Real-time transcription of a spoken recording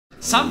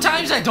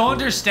Sometimes I don't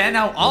understand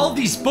how all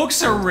these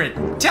books are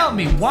written. Tell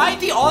me, why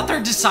the author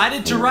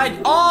decided to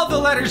write all the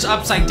letters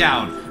upside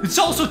down? It's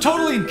also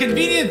totally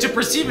inconvenient to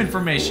perceive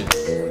information.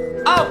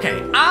 Okay,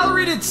 I'll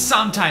read it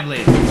sometime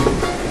later.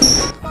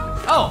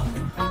 Oh,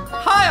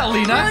 hi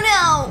Alina.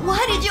 Bruno,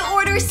 why did you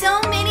order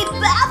so many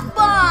bath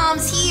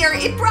bombs here?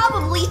 It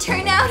probably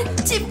turned out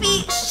to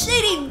be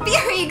shitty,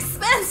 very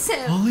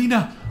expensive.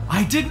 Alina,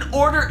 I didn't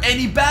order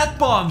any bath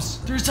bombs.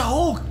 There's a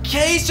whole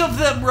case of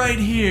them right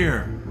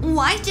here.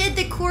 Why did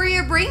the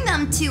courier bring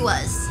them to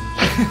us?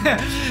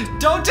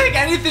 Don't take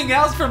anything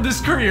else from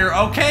this courier,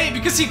 okay?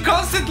 Because he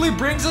constantly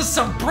brings us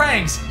some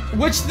pranks,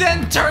 which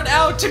then turned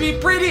out to be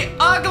pretty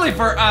ugly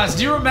for us.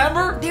 Do you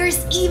remember?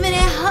 There's even a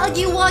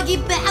Huggy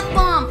Wuggy bath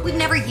bomb. We've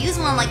never used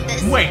one like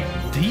this. Wait,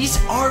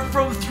 these are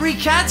from 3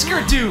 Cats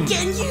cartoons.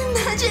 Can you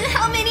imagine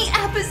how many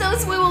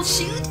episodes we will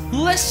shoot?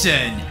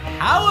 Listen,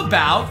 how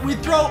about we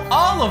throw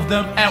all of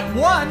them at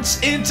once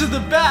into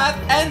the bath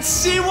and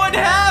see what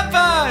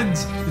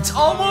happens? It's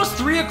almost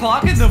 3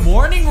 o'clock in the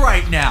morning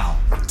right now.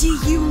 Do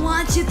you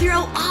want to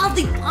throw all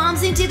the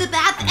bombs into the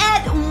bath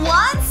at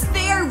once?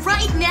 There,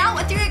 right now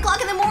at 3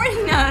 o'clock in the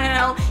morning?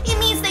 No. It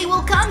means they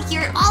will come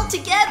here all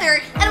together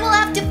and we'll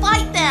have to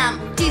fight them.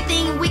 Do you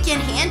think we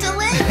can handle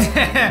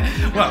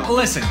it? Well,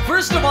 listen,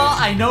 first of all,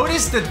 I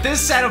noticed that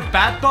this set of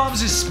bath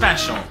bombs is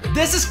special.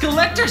 This is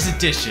collector's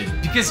edition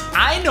because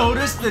I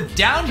noticed that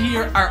down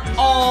here are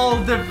all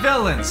the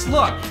villains.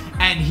 Look,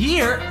 and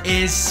here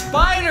is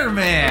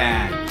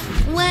Spider-Man.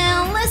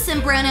 Well, listen,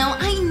 Bruno,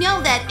 I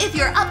know that if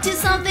you're up to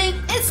something,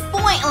 it's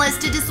pointless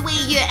to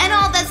dissuade you, and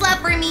all that's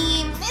left for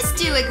me is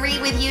to agree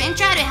with you and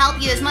try to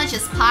help you as much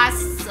as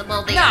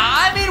possible there. Nah,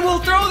 I mean, we'll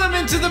throw them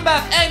into the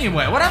bath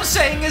anyway. What I'm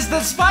saying is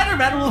that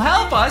Spider-Man will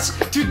help us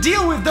to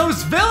deal with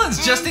those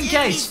villains just in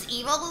case.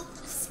 He's evil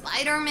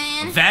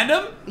Spider-Man?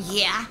 Venom?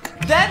 Yeah.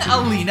 Then,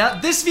 Alina,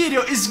 this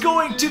video is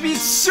going to be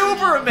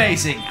super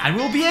amazing, and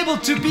we'll be able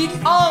to beat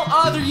all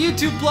other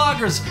YouTube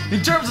bloggers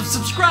in terms of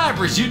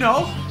subscribers, you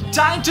know?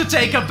 Time to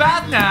take a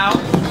bath now.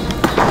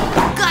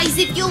 Guys,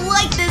 if you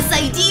like this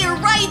idea,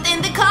 write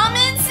in the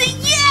comments,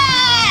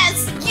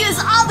 yes! Use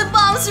all the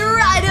bombs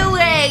right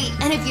away.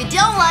 And if you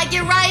don't like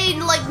it, write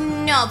like,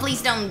 no,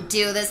 please don't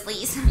do this,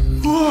 please.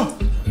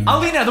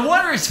 Alina, the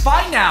water is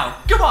fine now.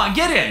 Come on,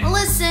 get in.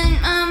 Listen,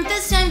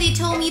 this time they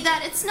told me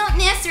that it's not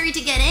necessary to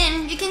get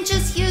in. You can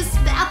just use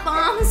bath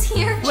bombs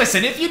here.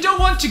 Listen, if you don't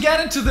want to get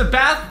into the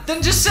bath,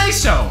 then just say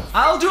so.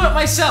 I'll do it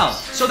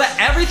myself. So that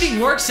everything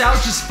works out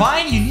just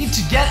fine, you need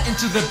to get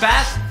into the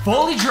bath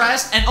fully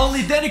dressed, and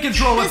only then you can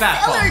throw a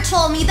bath bomb. The seller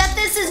told me that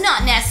this is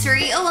not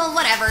necessary. Oh, well,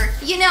 whatever.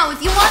 You know,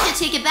 if you want to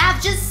take a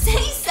bath, just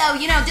say so.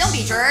 You know, don't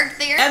be jerk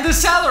there. And the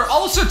seller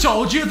also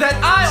told you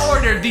that I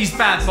ordered these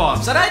bath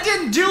bombs, and I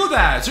didn't do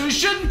that. So you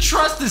shouldn't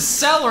trust the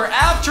seller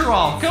after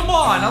all. Come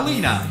on,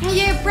 Alina.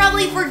 You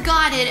probably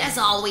forgot it, as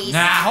always.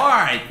 Nah,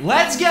 alright.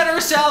 Let's get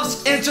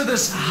ourselves into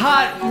this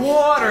hot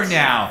water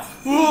now.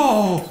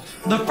 Whoa.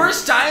 The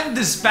first time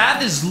this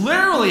bath is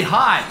literally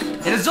hot.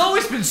 It has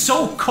always been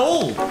so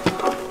cold.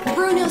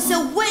 Bruno,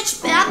 so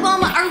which bath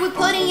bomb are we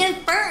putting in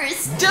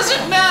first?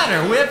 Doesn't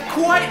matter. We have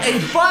quite a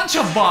bunch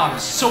of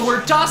bombs, so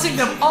we're tossing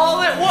them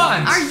all at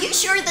once. Are you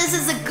sure this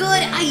is a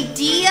good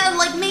idea?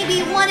 Like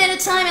maybe one at a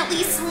time, at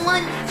least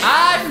one?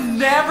 I've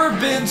never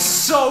been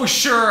so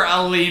sure,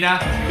 Alina.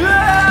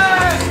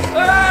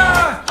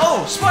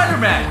 Oh,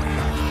 Spider-Man.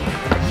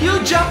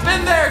 You jump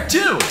in there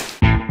too.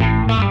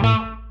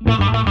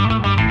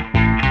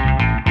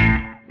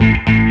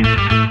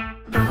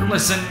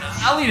 Listen,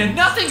 Alina,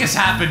 nothing is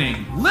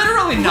happening.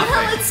 Literally nothing.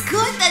 Well, it's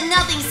good that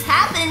nothing's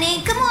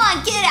happening. Come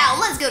on, get out.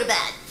 Let's go to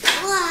bed.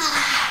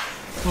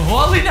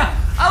 Oh,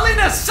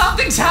 Alina,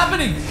 something's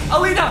happening.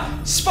 Alina,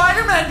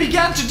 Spider-Man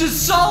began to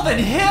dissolve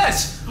and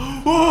hiss.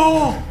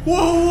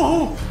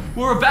 Whoa.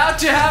 We're about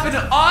to have an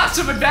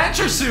awesome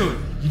adventure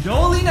soon. You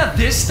know, Alina,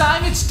 this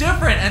time it's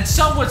different and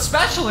somewhat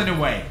special in a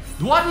way.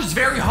 The water's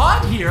very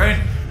hot here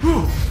and...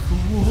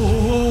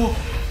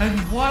 and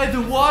why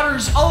the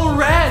water's all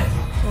red?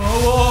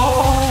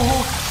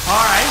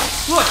 Alright,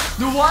 look,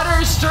 the water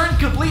has turned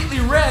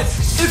completely red.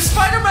 It's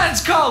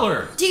Spider-Man's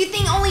color. Do you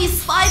think only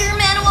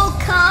Spider-Man will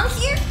come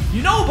here?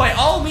 You know, by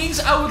all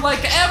means, I would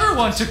like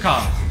everyone to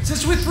come,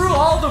 since we threw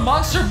all the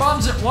monster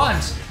bombs at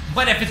once.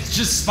 But if it's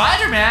just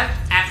Spider-Man,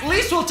 at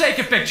least we'll take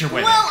a picture with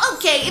him. Well,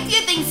 okay, if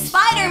you think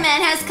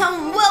Spider-Man has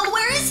come, well,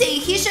 where is he?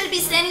 He should be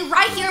standing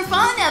right here in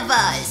front of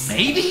us.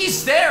 Maybe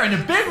he's there in a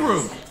big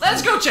room.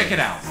 Let's go check it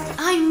out.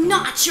 I'm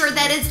not sure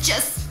that it's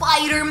just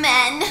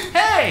Spider-Man.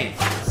 Hey,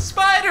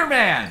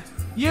 Spider-Man.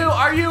 Where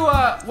are you?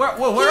 He's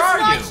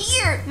not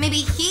here. Maybe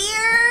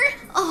here?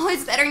 Oh,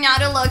 it's better not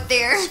to look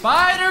there.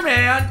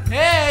 Spider-Man.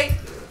 Hey,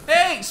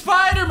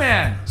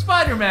 Spider-Man.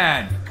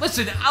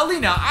 Listen,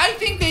 Alina, I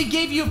think they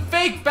gave you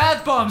fake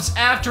bath bombs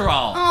after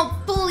all.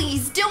 Oh,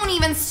 please, don't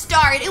even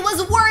start. It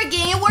was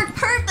working. It worked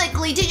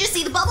perfectly. Did you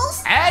see the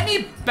bubbles? Any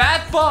only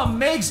bath bomb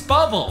makes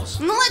bubbles.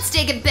 Let's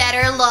take a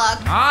better look.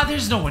 Ah,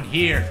 there's no one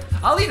here.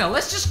 Alina,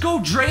 let's just go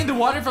drain the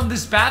water from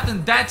this bath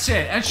and that's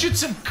it. And shoot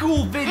some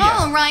cool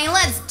videos. Alright,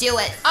 let's do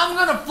it. I'm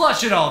gonna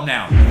flush it all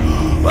now.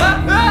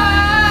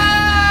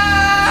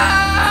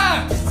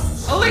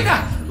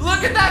 Alina,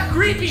 look at that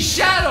creepy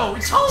shadow.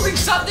 It's holding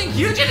something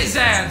huge in his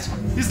hands.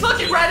 He's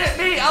looking right at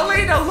me.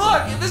 Alina,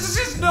 look. This is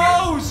his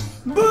nose.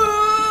 Boo!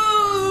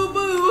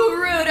 Boo,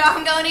 Bruno,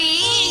 I'm gonna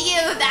eat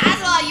you.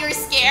 That's what you're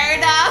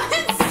scared of.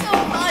 It's so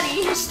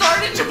funny. I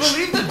started to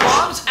believe that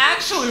bombs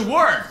actually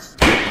work.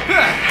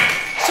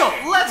 So,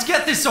 let's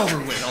get this over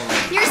with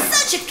already. You're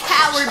such a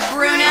coward,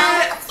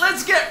 Bruno.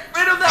 Let's get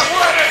rid of that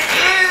water.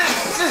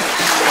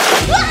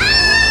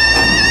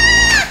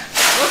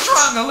 What's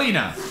wrong,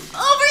 Alina?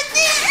 Over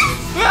there.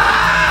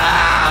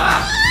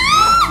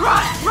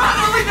 Run,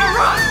 Alina,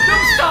 run!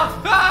 Don't stop!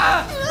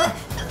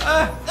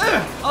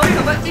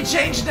 Alina, let me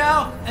change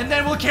now, and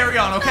then we'll carry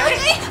on, okay?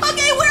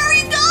 Okay, where are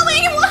you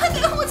going?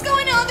 What's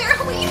going on there?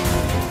 Wait.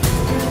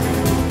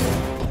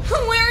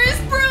 Where is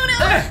Bruno?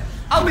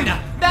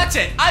 Alina, that's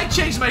it. I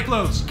changed my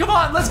clothes. Come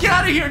on, let's get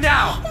out of here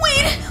now.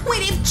 Wait,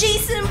 if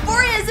Jason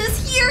Voorhees is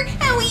here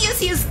and we use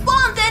his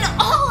bomb, then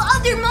all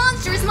other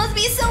monsters must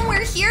be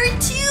somewhere here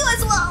too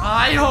as well.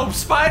 I hope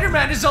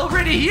Spider-Man is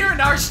already here in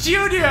our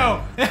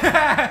studio.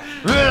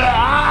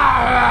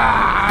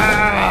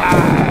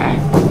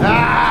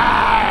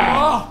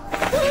 Oh.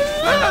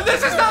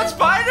 This is not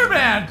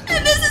Spider-Man.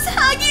 And this is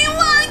Huggy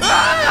Wuggy.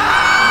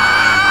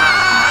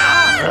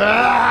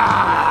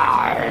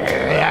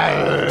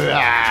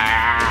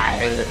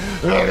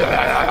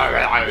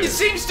 He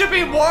seems to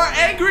be more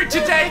angry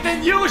today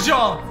than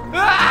usual.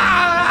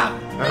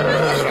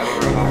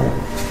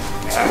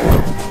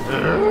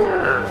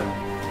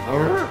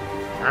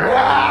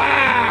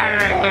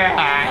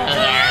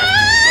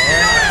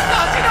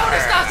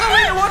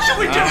 Alina, what should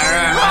we do?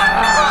 Run!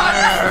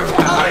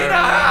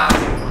 Alina!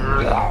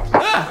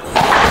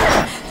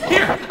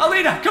 Here,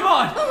 Alina, come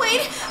on!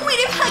 Wait,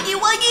 if Huggy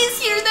Wuggy is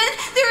here, then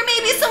there may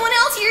be someone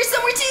else here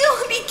somewhere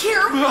too. Be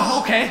careful.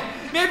 Okay,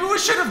 maybe we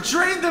should have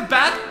drained the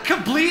bath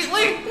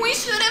completely? We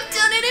should have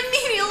done it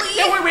immediately.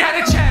 No way, we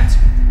had a chance.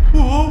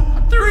 Ooh,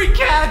 3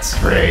 cats.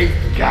 3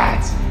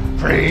 cats.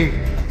 3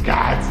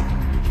 cats.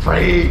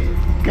 3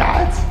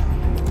 cats.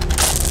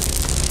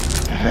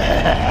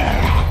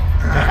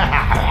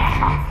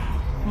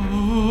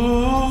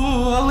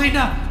 Ooh,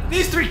 Alina,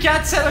 these 3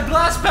 cats set a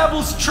glass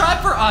pebbles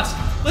trap for us.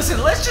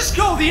 Listen, let's just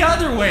go the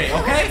other way,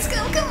 okay? Let's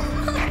go, come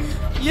on.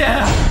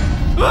 Yeah.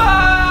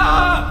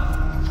 Ah!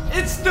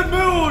 It's the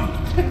moon.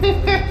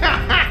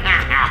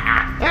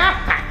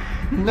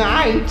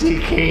 Nighty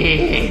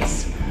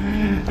kids.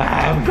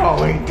 I'm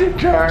going to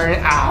turn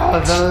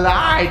out the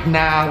light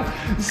now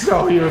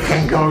so you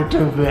can go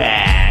to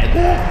bed.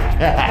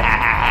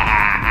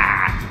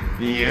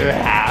 You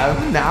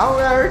have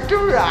nowhere to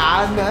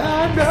run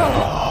and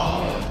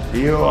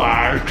you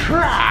are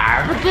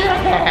trapped.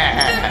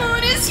 The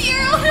moon is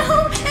here, oh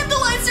no, and the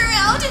lights are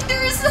out.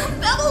 There is a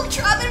pebble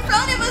trap in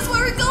front of us.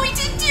 What are we going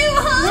to do,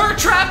 huh? We're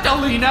trapped,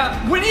 Alina.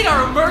 We need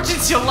our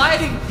emergency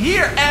lighting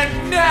here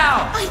and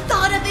now. I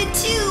thought of it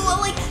too.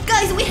 Like,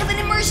 guys, we have an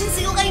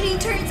emergency lighting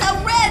turns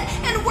out red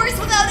and works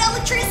without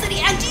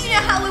electricity. And do you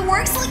know how it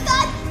works like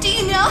that? Do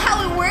you know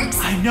how it works?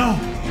 I know.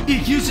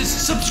 It uses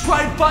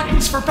subscribe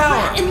buttons for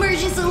power.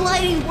 Emergency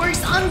lighting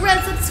works on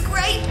red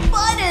subscribe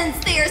buttons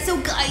there. So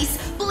guys,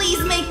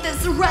 please make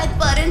this red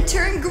button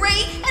turn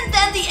gray, and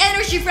then the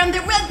energy from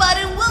the red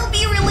button will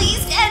be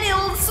released and it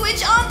will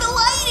switch on the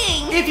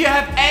lighting. If you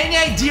have any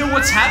idea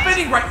what's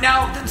happening right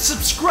now, then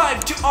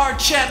subscribe to our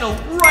channel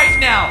right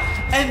now.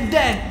 And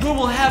then we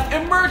will have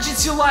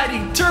emergency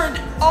lighting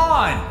turned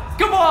on.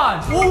 Come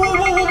on! Whoa, whoa,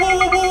 whoa, whoa,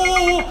 whoa,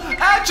 whoa, whoa!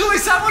 Actually,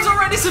 someone's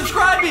already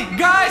subscribing!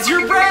 Guys,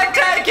 you're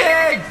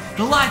breathtaking!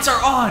 The lights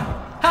are on!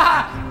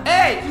 Haha!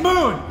 Hey,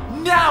 Moon!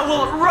 Now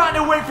we'll run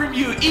away from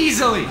you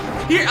easily!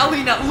 Here,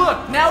 Alina,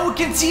 look! Now we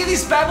can see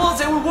these pebbles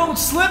and we won't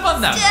slip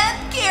on them!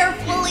 Step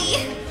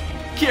carefully!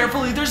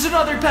 Carefully, there's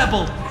another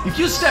pebble! If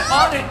you step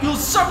on it, you'll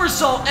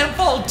somersault and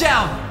fall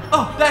down!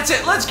 Oh, that's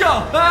it, let's go!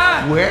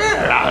 Ah!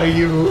 Where are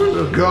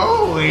you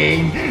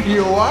going?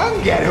 You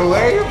won't get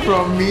away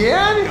from me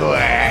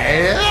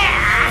anyway.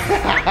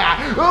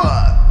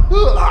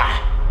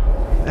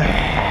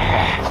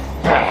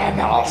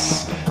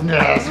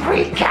 Those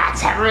 3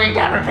 cats have rigged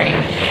everything.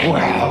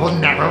 Well,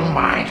 never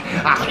mind.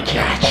 I'll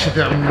catch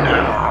them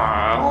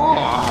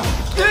now.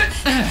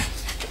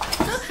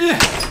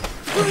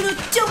 Bruno,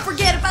 don't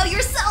forget about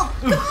yourself!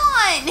 Come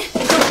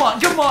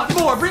on! Come on,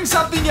 more! Bring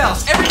something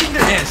else! Everything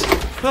there is!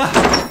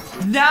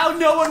 Now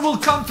no one will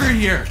come through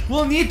here!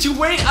 We'll need to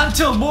wait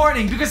until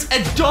morning because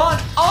at dawn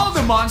all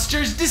the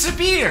monsters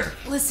disappear!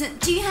 Listen,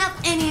 do you have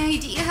any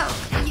idea how...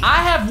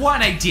 I have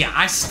one idea.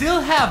 I still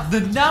have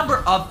the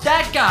number of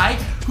that guy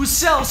who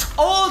sells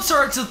all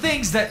sorts of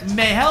things that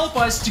may help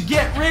us to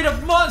get rid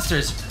of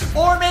monsters.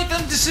 Or make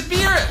them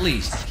disappear at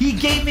least. He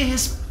gave me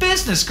his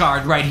business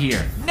card right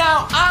here.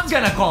 Now I'm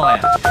gonna call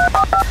him.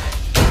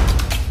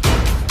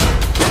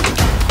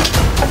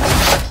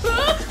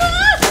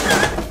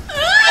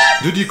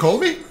 Did you call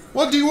me?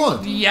 What do you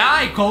want? Yeah,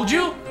 I called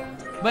you.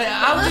 But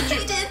I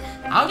did.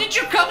 how did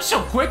you come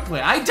so quickly?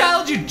 I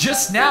dialed you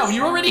just now.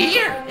 You're already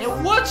here.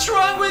 And what's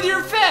wrong with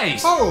your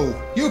face? Oh,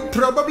 you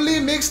probably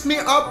mixed me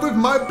up with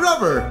my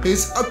brother.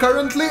 He's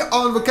currently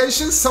on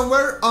vacation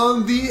somewhere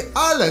on the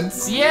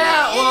islands.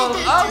 Yeah, well,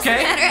 It doesn't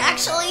okay. matter,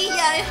 actually.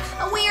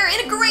 Yeah, we are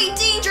in great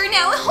danger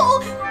now. A whole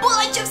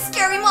bunch of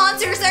scary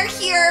monsters are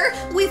here.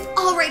 We've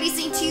already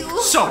seen two.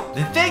 So,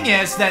 the thing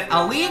is that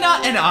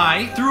Alina and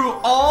I threw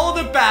all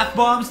the bath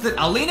bombs that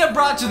Alina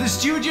brought to the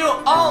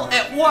studio all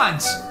at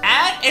once.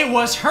 And it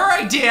was her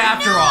idea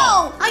after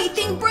all. No, I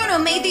think Bruno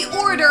made the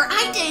order.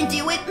 I didn't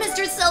do it,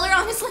 Mr. Seller,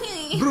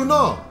 honestly.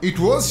 Bruno, it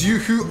was you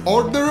who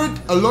ordered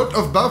a lot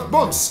of bath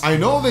bombs. I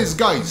know this,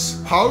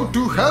 guys. How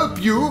to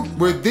help you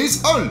with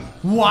this all?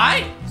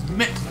 What?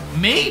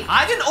 Me?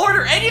 I didn't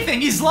order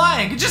anything. He's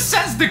lying. He just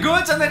sends the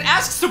goods and then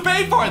asks to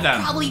pay for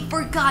them. Probably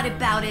forgot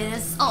about it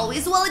as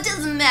always. Well, it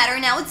doesn't matter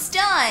now. It's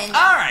done.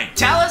 Alright,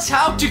 tell us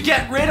how to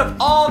get rid of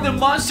all the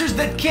monsters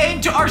that came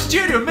to our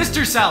studio,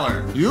 Mr.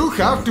 Seller. You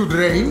have to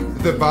drain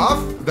the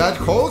bath that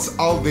holds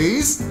all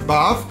these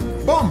bath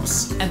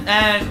bombs. And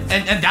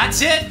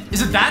that's it?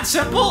 Is it that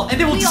simple? And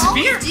they will We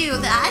disappear? always do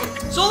that.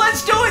 So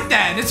let's do it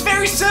then. It's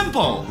very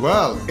simple.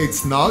 Well,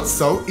 it's not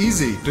so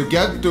easy to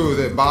get to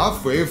the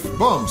bath with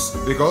bombs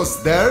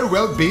because there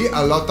will be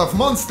a lot of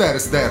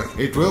monsters there.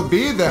 It will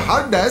be the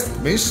hardest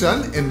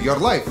mission in your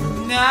life.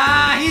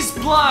 Nah, he's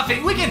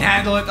bluffing. We can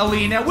handle it,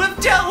 Alina. We've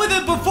dealt with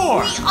it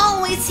before. We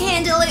always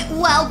handle it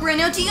well,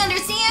 Bruno. Do you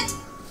understand?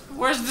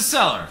 Where's the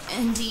seller?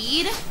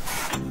 Indeed.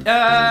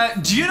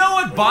 Do you know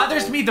what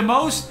bothers me the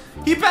most?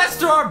 He passed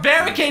through our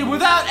barricade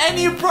without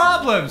any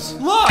problems.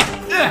 Look!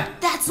 Ugh.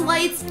 That's why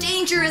it's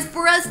dangerous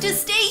for us to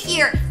stay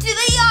here. To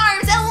the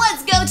arms and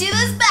let's go to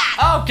this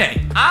bath.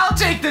 Okay, I'll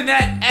take the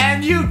net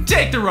and you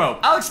take the rope.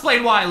 I'll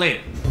explain why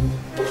later.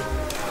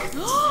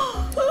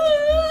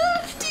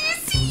 Do you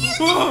see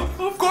it?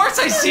 Of course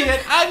I see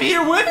it. I'm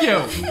here with you.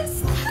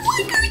 It's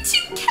like our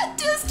two cat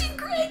dust and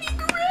Granny.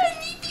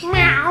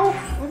 Meow!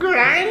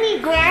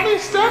 Granny,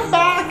 step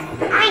back!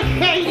 I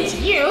hate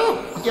you!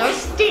 You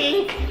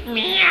stink!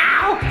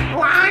 Meow!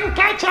 One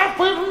catch up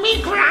with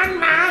me,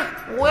 Grandma!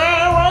 Where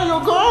are you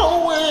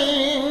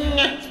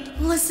going?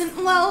 Listen,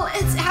 well,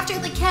 it's after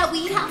the cat.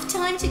 We have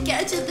time to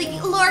get to the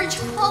large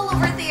hall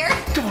over there.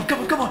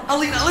 Come on,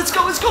 Alina, let's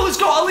go,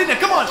 Alina,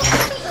 come on,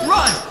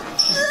 run.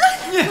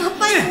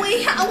 By the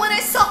way, when I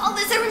saw all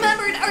this, I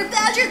remembered our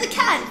Badger the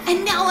cat.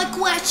 And now a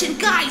question,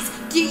 guys.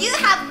 Do you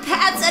have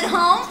pets at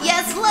home?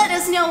 Yes, let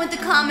us know in the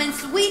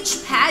comments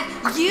which pet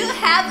you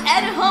have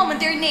at home and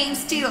their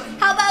names too.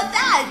 How about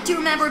that? Do you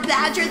remember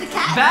Badger the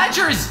cat?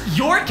 Badger is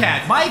your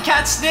cat. My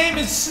cat's name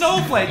is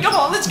Snowflake. Come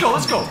on, let's go.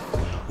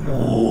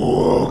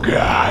 Oh,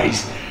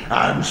 guys,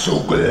 I'm so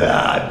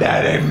glad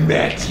that I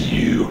met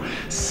you,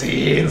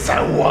 since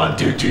I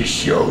wanted to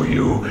show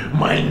you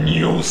my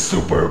new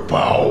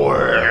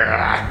superpower,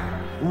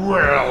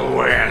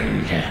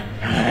 Whirlwind.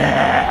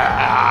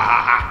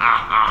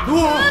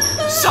 Whoa,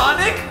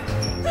 Sonic?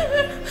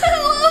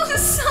 Hello,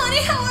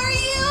 Sonic, how are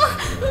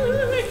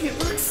you? It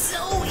looks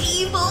so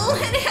evil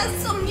and it has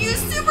some new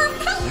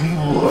superpower.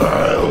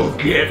 Well,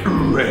 get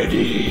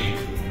ready.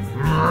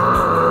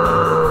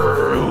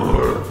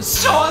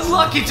 So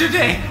unlucky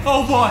today.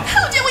 Oh boy.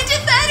 How do we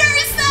defend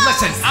ourselves?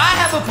 Listen, I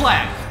have a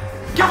plan.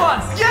 Come on,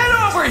 get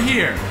over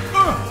here.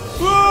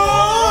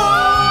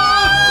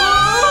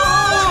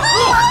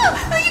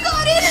 You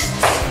got it.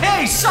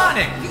 Hey,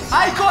 Sonic,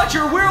 I caught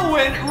your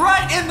whirlwind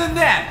right in the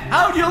net.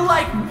 How do you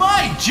like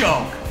my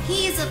joke?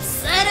 He's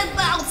upset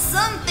about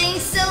something,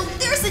 so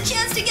there's a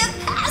chance to get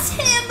past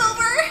him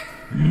over.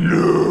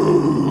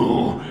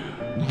 No,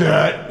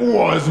 that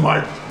was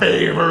my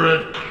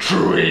favorite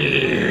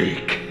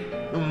trick.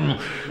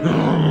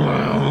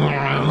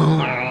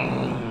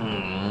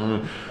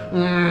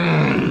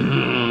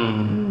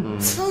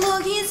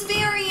 Look, he's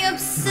very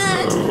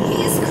upset.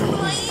 He's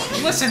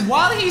crying. Listen,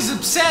 while he's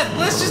upset,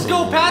 let's just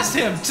go past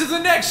him to the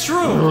next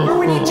room where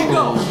we need to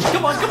go.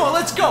 Come on,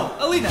 let's go.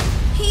 Alina.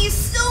 He's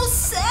so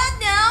sad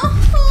now.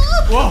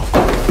 Whoa.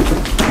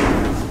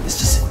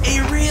 This is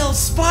a real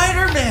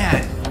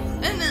Spider-Man.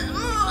 And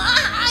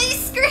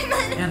Ice Cream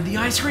Man. And the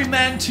Ice Cream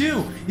Man,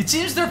 too. It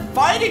seems they're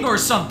fighting or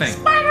something.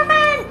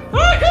 Spider-Man,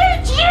 I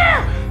hate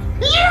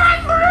you! You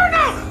and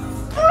Bruno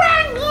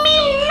pranked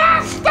me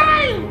last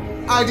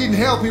time! I didn't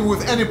help you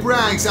with any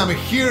pranks, I'm a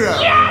hero.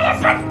 You're a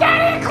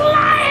pathetic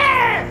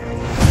liar!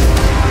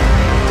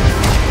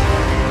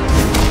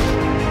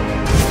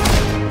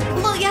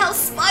 Look how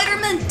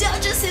Spider-Man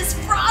dodges his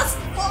frost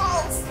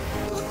balls.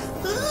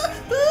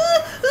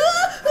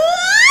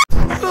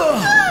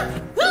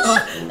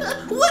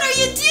 What are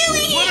you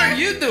doing here? What are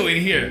you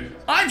doing here?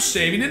 I'm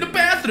shaving in the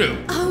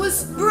bathroom. I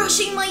was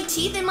brushing my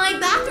teeth in my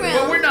bathroom.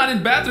 Well, we're not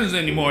in bathrooms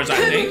anymore, I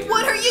think.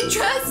 What are you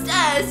dressed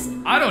as?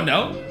 I don't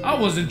know. I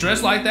wasn't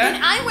dressed like And that.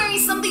 I'm wearing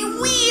something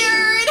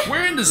weird.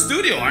 We're in the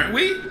studio, aren't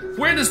we?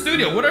 We're in the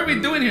studio. What are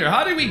we doing here?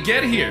 How did we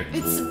get here?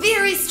 It's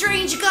very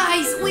strange,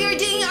 guys. We are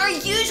doing our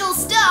usual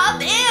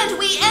stuff, and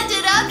we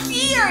ended up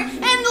here.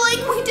 And,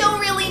 like, we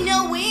don't really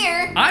know where.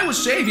 I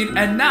was shaving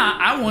and now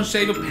I won't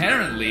shave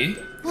apparently.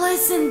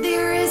 Listen,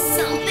 there is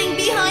something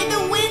behind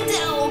the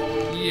window.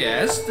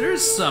 Yes,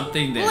 there's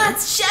something there.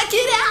 Let's check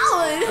it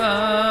out.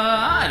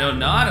 I don't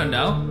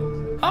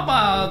know. How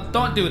about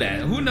don't do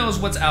that? Who knows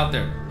what's out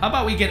there? How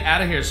about we get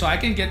out of here so I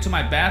can get to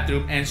my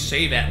bathroom and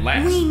shave at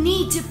last? We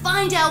need to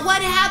find out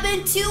what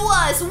happened to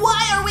us.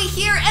 Why are we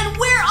here and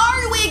where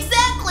are we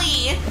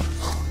exactly?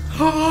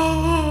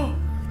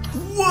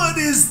 What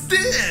is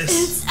this?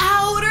 It's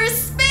outer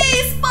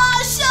space,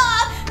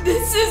 Pasha!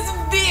 This is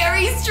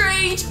very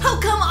strange. How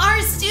come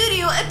our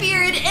studio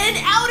appeared in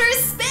outer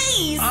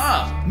space?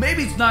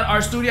 Maybe it's not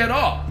our studio at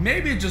all.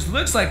 Maybe it just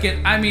looks like it.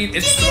 I mean,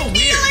 it's Can so you weird.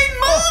 feel it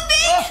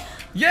moving?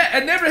 Yeah,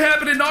 it never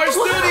happened in our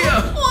studio.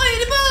 Why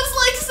it moves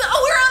like so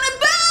we're on a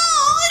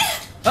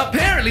boat?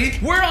 Apparently,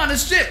 we're on a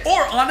ship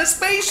or on a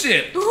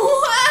spaceship.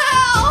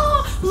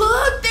 Wow!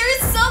 Look,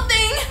 there's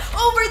something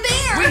over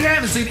there. We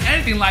haven't seen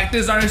anything like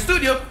this in our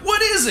studio.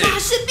 What is it?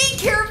 Pasha, be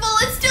careful.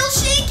 It's still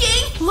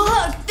shaking.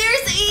 Look,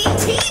 there's a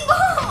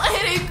table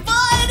and a button.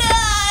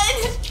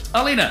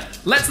 Alina,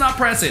 let's not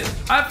press it.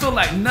 I feel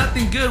like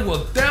nothing good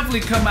will definitely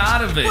come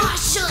out of it.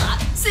 Pasha,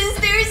 since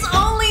there's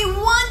only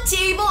one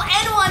table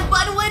and one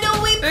button, why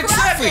don't we press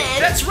Exactly, it?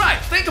 that's right.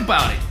 Think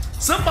about it.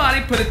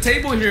 Somebody put a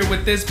table here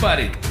with this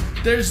button.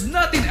 There's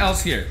nothing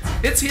else here.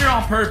 It's here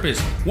on purpose.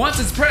 Once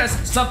it's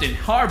pressed, something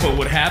horrible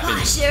would happen.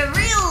 Pasha,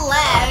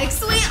 relax.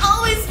 We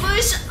always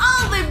push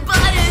all the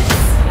buttons.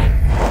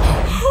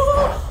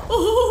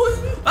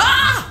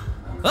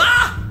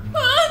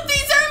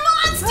 These are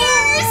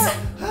monsters!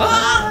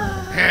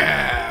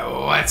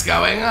 What's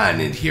going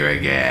on in here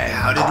again?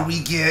 How did we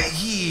get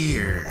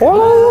here?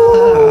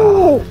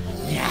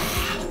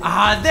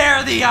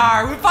 There they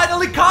are. We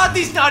finally caught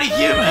these naughty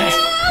humans.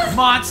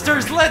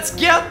 Monsters, let's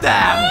get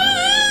them.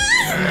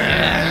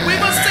 We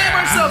must save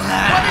ourselves.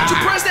 Why didn't you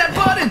press that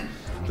button?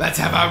 Let's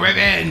have our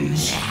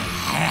revenge.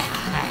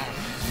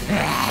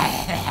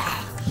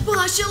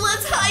 Pasha,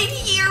 let's hide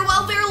here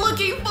while they're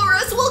looking for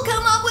us. We'll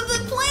come up with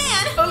a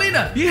plan.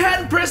 Alina, you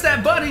hadn't pressed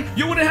that button,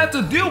 you wouldn't have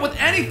to deal with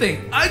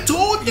anything. I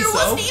told you There so.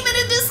 wasn't even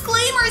a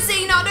disclaimer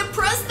saying not to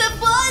press the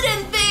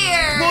button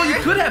there. Well, you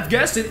could have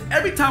guessed it.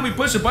 Every time we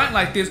push a button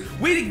like this,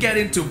 we'd get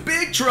into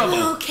big trouble.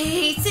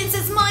 Okay, since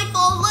it's my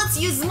fault, let's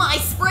use my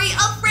spray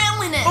of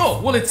friendliness.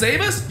 Oh, will it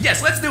save us?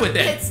 Yes, let's do it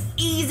then. It's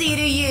easy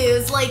to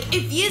use. Like,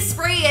 if you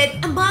spray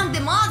it among the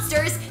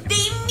monsters,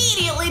 they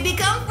immediately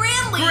become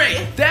friendly.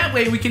 Great, that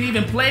way we can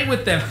even play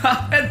with them.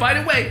 And by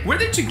the way, where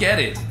did you get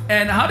it?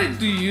 And how did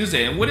you use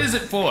it? And what is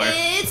it for?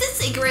 It's a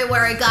secret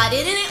where I got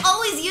it, and I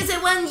always use it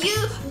when you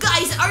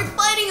guys are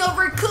fighting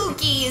over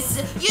cookies.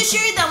 You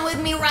share them with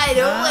me right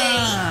away.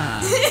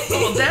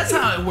 Oh, that's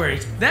how it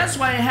works. That's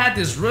why I had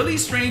this really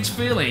strange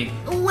feeling.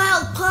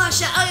 Well,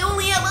 Pasha, I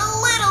only have a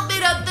little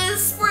bit of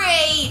this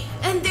spray,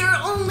 and there are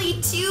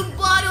only 2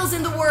 bottles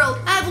in the world.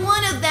 I have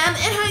one of them,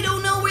 and I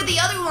don't know where the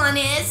other one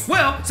is.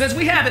 Well, since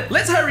we have it,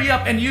 let's hurry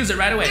up and use it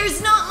right away. There's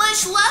not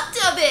much left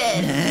of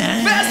it.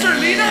 Faster,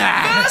 Lena!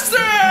 Faster!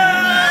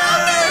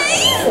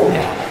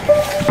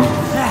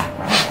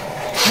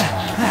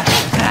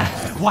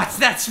 What's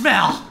that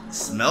smell?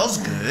 Smells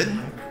good.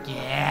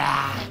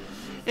 Yeah,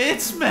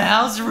 it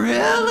smells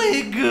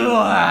really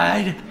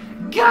good.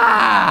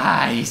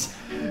 Guys,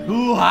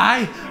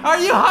 why are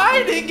you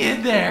hiding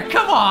in there?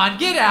 Come on,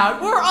 get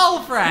out. We're all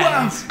Wow,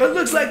 friends. it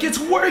looks like it's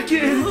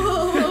working.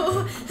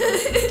 Hello?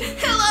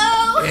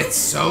 It's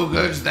so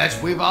good that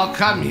we've all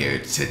come here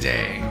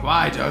today.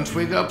 Why don't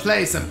we go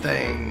play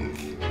something?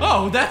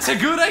 Oh, that's a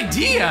good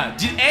idea.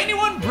 Did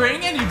anyone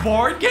bring any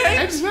board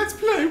games? Let's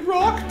play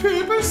rock,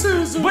 paper,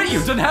 scissors. But you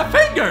don't have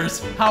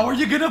fingers. How are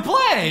you gonna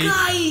play?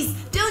 Guys,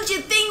 don't you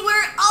think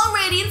we're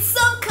already in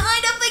some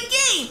kind of a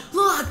game?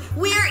 Look,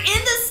 we're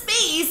in the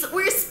space.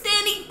 We're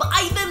standing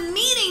by the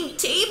meeting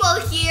table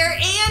here,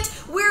 and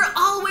we're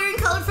all wearing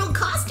colorful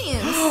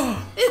costumes.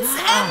 It's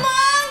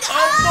Among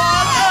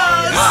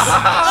Us!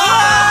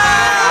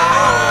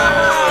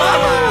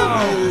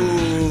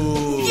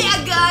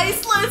 Yeah,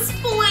 guys, let's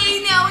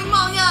play now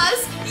Among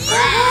Us.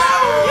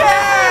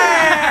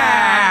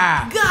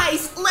 Yeah!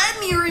 Guys, let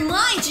me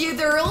remind you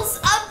the rules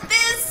of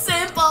this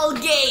simple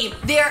game.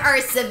 There are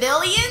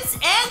civilians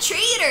and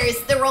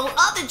traitors. The role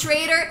of the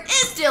traitor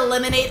is to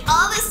eliminate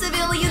all the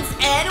civilians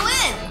and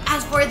win.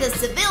 As for the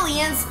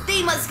civilians,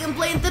 they must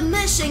complete the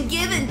mission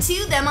given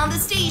to them on the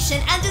station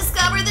and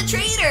discover the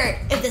traitor.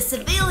 If the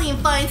civilian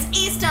finds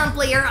a stunt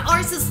player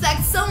or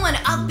suspects someone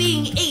of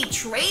being a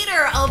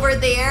traitor over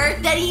there,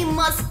 then he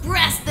must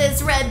press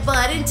this red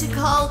button to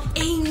call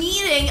a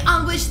meeting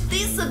on which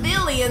the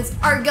civilians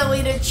are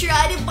going to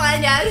try to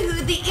find out who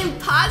the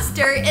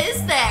imposter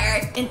is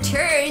there. In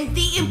turn,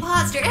 the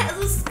imposter has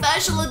a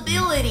special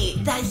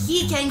ability that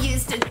he can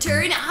use to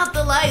turn off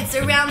the lights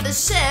around the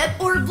ship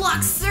or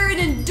block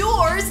certain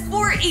doors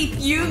for a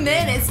few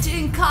minutes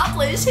to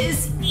accomplish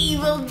his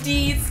evil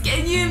deeds.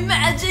 Can you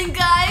imagine,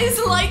 guys?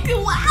 Like,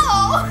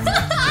 wow!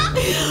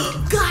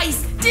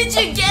 Guys, did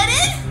you get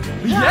it?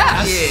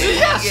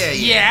 Yes!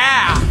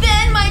 Yeah!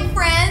 Then, my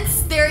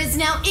friends, there is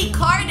now a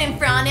card in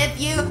front of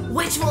you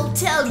which will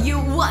tell you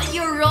what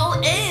your role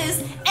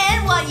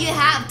what you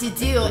have to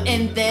do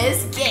in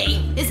this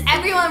game. Is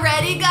everyone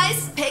ready,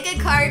 guys? Pick a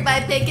card,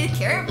 but pick it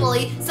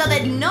carefully so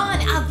that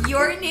none of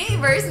your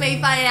neighbors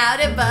may find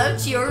out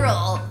about your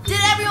role.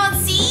 Did everyone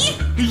see?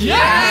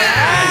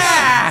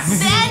 Yes!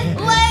 Then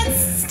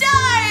let's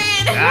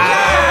start!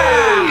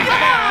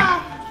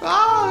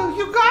 Oh,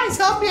 you guys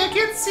help me. I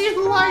can't see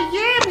who I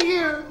am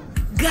here.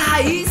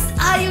 Guys,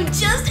 I am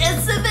just a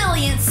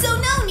civilian, so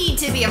no need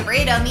to be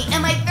afraid of me,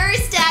 and my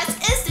first task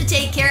is to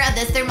take care of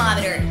this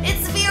thermometer.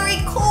 It's very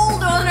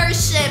cold on our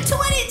ship,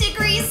 20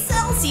 degrees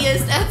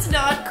Celsius. That's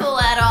not cool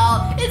at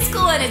all. It's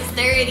cool when it's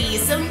 30,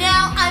 so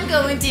now I'm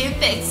going to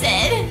fix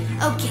it.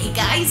 Okay,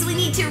 guys, we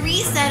need to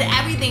reset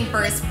everything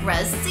first.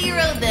 Press 0,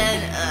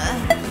 then,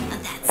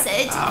 that's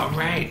it.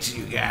 Alright,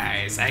 you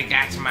guys, I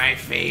got my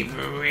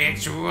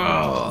favorite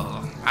role.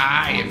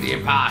 I am the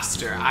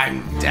imposter.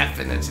 I'm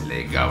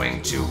definitely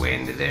going to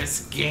win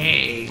this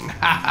game.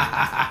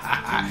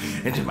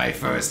 And my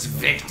first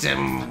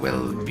victim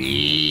will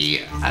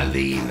be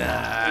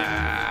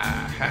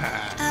Alina.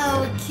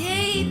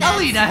 Okay, then.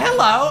 Alina,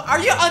 hello. Are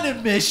you on a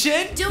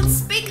mission? Don't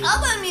speak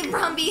up on me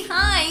from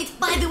behind.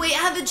 By the way, I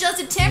have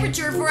adjusted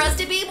temperature for us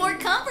to be more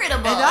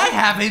comfortable. And I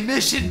have a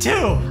mission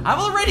too. I've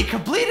already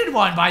completed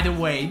one, by the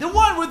way. The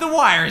one with the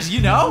wires,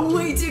 you know?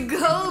 Way to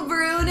go,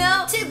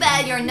 Bruno. Too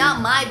bad you're not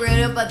my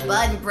Bruno, but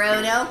Bud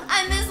Bruno.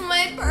 I miss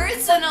my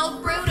personal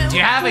Bruno. Do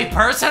you have a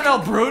personal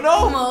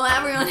Bruno? Well,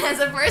 everyone has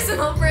a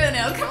personal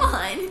Bruno. Come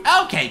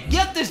on. Okay,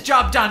 get this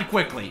job done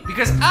quickly,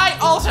 because I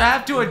also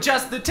have to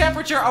adjust the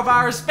temperature of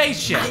our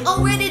spaceship. I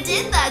already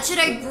did that. Should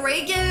I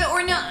break it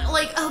or not?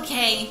 Like,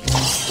 okay.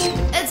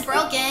 It's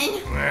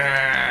broken.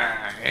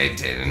 It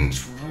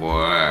didn't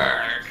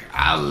work.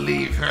 I'll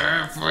leave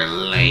her for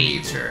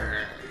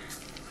later.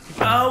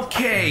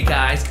 Okay,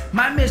 guys,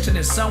 my mission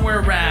is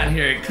somewhere around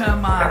here.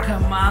 Come on,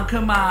 come on,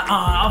 come on. Oh,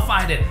 I'll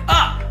find it.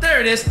 Ah, there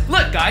it is.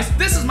 Look, guys,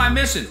 this is my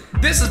mission.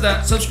 This is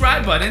the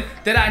subscribe button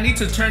that I need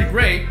to turn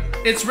gray.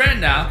 It's red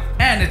now,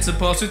 and it's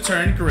supposed to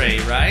turn gray,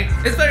 right?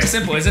 It's very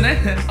simple, isn't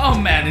it? I'll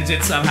manage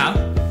it somehow.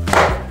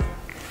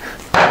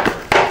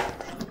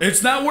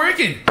 It's not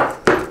working.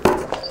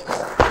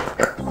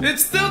 It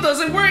still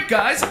doesn't work,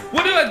 guys.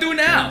 What do I do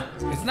now?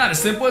 It's not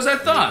as simple as I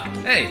thought.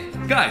 Hey,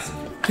 guys,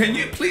 can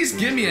you please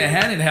give me a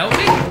hand and help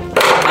me?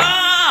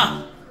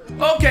 Ah!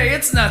 Okay,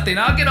 it's nothing.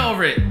 I'll get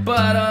over it.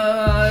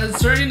 But,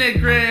 turning it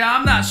gray,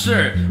 I'm not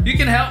sure. You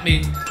can help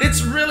me.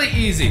 It's really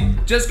easy.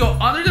 Just go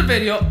under the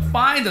video,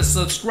 find the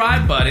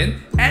subscribe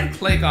button, and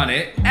click on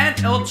it, and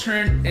it'll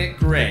turn it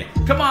gray.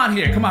 Come on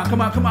here. Come on,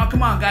 come on, come on,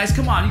 come on, guys.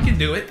 Come on, you can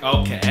do it.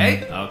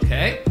 Okay,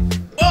 okay.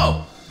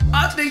 Whoa!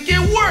 I think it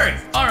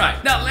worked. All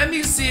right, now let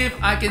me see if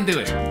I can do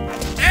it.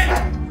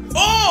 And,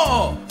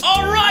 oh!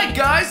 All right,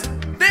 guys.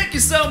 Thank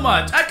you so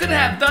much. I couldn't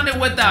have done it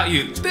without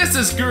you. This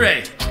is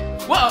great.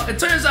 Well, it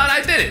turns out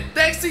I did it.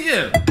 Thanks to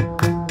you.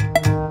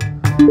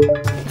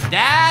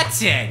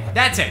 That's it.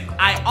 That's it.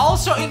 I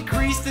also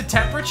increased the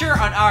temperature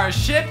on our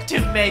ship to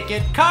make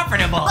it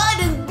comfortable.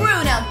 Bud and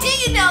Bruno, do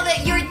you know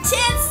that you're 10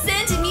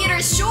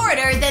 centimeters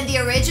shorter than the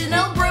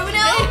original Bruno?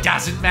 It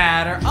doesn't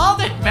matter. All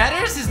that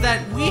matters is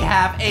that we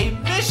have a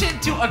mission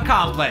to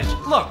accomplish.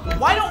 Look,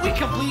 why don't we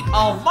complete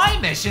all my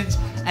missions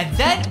and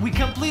then we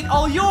complete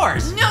all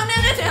yours? No.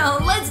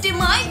 Let's do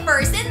mine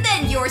first and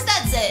then yours.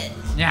 That's it.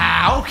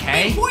 Yeah, The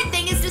okay. important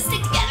thing is to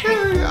stick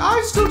together. Hey,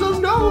 I still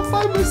don't know if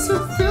I'm a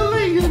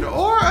civilian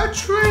or a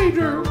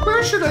traitor.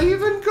 Where should I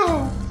even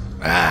go?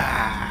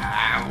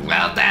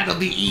 Well, that'll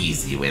be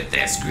easy with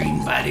this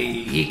green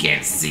buddy. He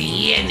can't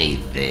see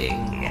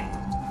anything.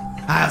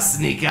 I'll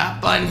sneak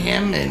up on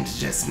him and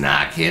just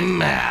knock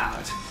him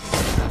out.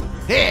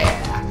 Here.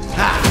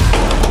 Ah.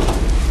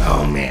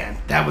 Oh man,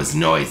 that was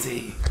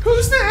noisy.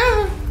 Who's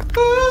there?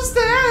 Who's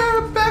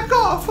there? Back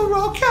off or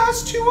I'll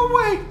cast you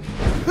away.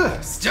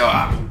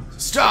 Stop!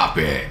 Stop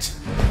it!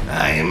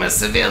 I am a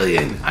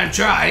civilian. I'm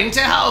trying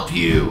to help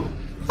you.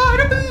 I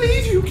don't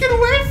believe you. Get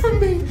away from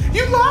me.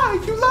 You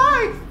lied. You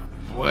lied.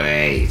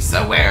 Wait,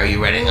 so where are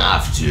you running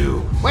off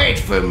to? Wait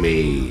for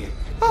me.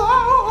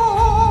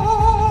 Oh,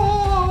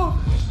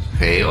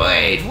 Hey,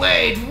 wait!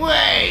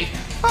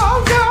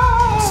 oh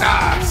no.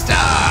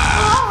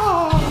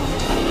 Stop!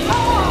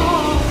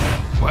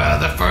 Oh. Well,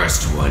 the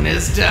first one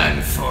is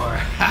done for.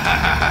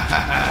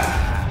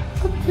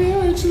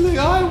 Apparently,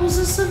 I was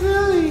a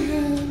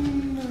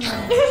civilian.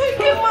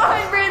 Come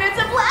on, Bruno, it's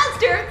a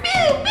blaster.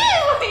 Pew,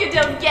 pew. You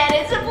don't get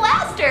it. It's a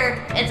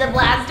blaster. It's a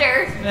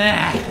blaster.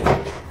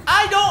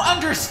 I don't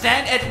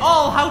understand at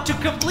all how to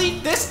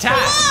complete this task.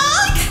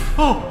 Look!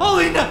 Oh,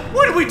 Alina,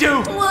 what do we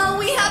do? Well,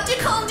 we have to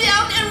calm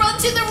down and run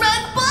to the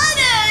red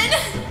button.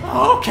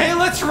 Okay,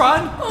 let's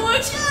run.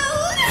 Watch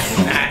out.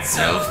 Not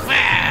so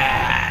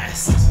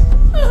fast.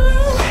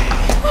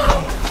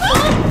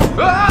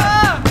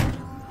 Ah!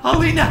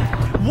 Alina,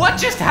 what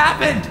just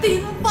happened? The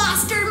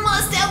imposter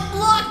must have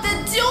blocked the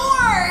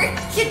door.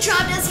 He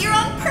trapped us here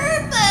on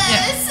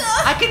purpose.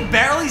 I can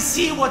barely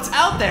see what's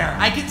out there.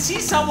 I can see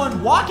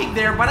someone walking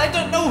there, but I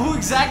don't know who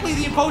exactly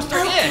the imposter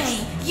is.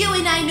 Okay, you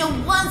and I know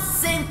one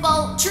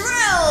simple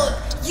truth.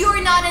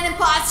 You're not not an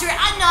imposter,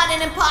 I'm not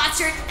an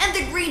imposter, and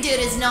the green dude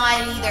is not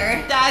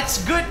either.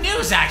 That's good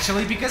news,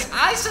 actually, because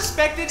I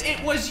suspected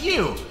it was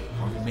you.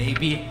 Or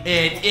maybe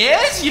it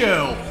is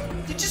you.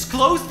 You just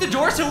closed the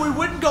door so we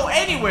wouldn't go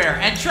anywhere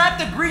and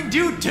trapped the green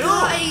dude too.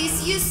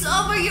 Guys, you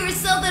saw for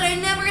yourself that I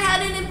never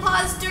had an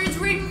imposter's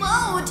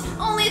remote.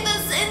 Only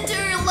this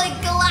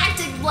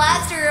galactic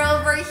blaster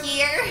over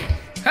here.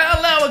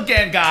 Hello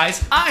again,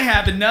 guys. I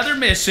have another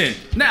mission.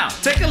 Now,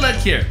 take a look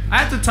here. I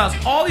have to toss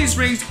all these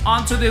rings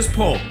onto this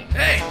pole.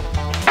 Hey,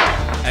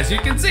 as you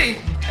can see,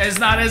 it's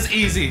not as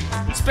easy.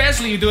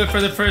 Especially you do it for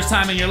the first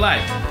time in your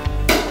life.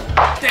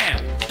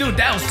 Damn, dude,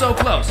 that was so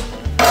close.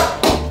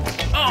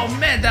 Oh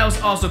man, that was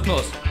also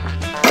close.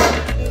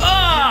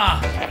 Ah!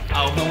 I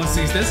hope no one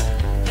sees this.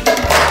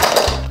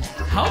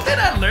 How did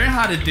I learn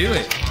how to do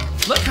it?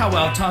 Look how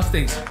well I toss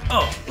things.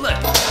 Oh, look.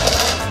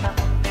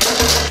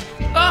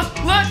 Oh,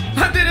 look!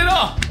 I did it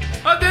all!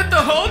 I did the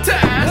whole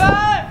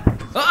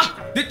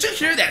task! Did you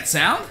hear that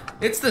sound?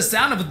 It's the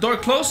sound of a door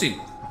closing.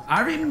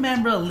 I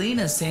remember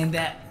Alina saying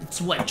that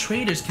it's what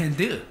traitors can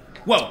do.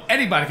 Well,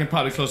 anybody can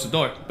probably close the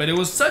door, but it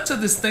was such a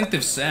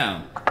distinctive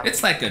sound.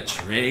 It's like a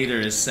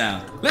traitorous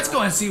sound. Let's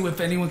go and see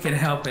if anyone can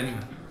help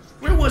anyone.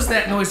 Where was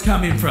that noise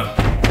coming from?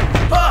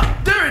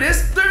 Ah, there it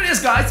is! There it is,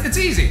 guys! It's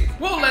easy!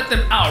 We'll let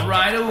them out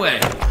right away.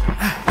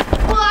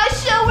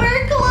 Pasha,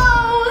 we're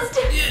closed!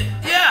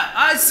 Yeah,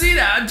 I see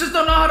that. I just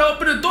don't know how to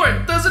open the door.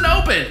 It doesn't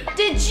open.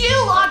 Did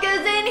you lock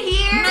us in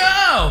here?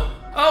 No!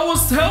 I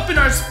was helping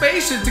our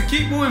spaceship to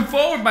keep moving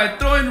forward by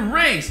throwing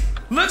rings.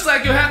 Looks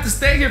like you'll have to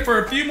stay here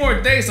for a few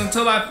more days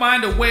until I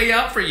find a way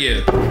out for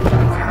you.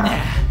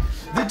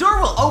 The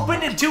door will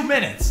open in 2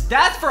 minutes.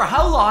 That's for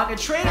how long a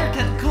traitor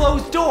can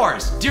close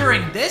doors.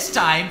 During this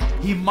time,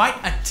 he might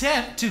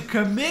attempt to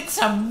commit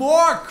some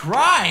more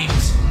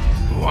crimes.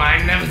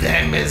 One of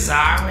them is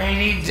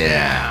already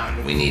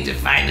down. We need to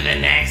find the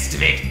next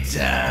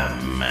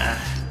victim.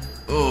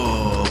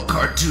 Oh,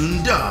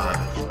 cartoon dog,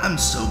 I'm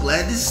so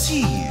glad to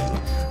see you.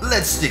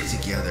 Let's stick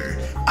together.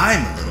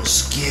 I'm a little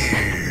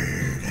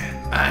scared.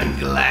 I'm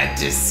glad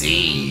to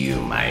see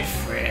you, my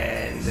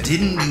friend.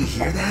 Didn't you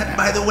hear that,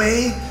 by the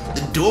way?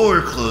 The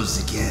door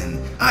closed again.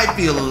 I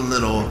feel a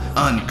little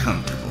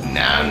uncomfortable.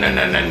 No.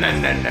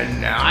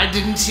 I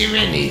didn't hear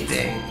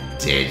anything.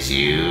 Did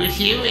you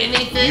hear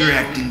anything? You're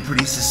acting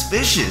pretty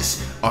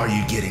suspicious. Are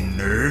you getting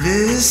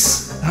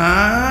nervous?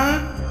 Huh?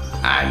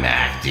 I'm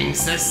acting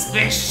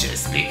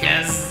suspicious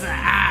because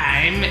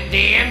I'm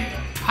the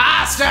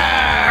imposter!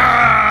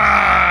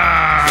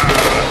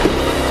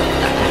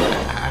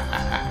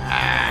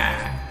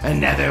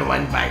 Another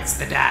one bites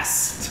the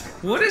dust.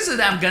 What is it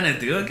I'm gonna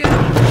do again?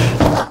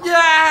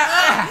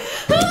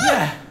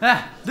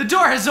 The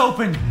door has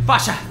opened.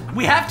 Pasha,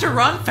 we have to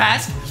run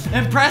fast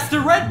and press the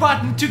red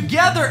button to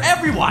gather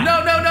everyone.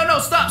 No,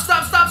 stop.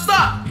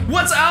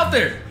 What's out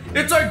there?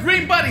 It's our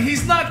green buddy,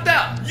 he's knocked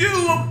out. You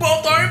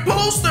both are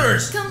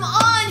imposters. Come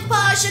on,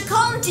 Pasha,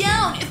 calm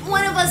down. If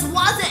one of us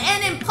wasn't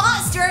an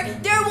imposter,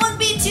 there wouldn't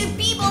be two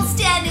people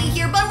standing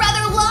here, but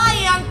rather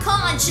lying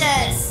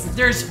unconscious.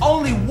 There's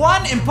only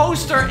one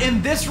imposter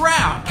in this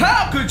round.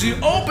 How could you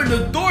open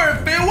the door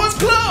if it was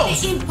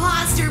closed? The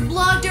imposter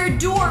blocked our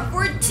door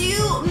for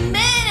 2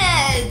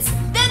 minutes.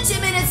 Then 2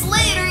 minutes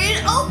later,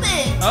 it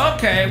opened.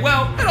 Okay,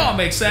 well, it all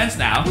makes sense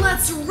now.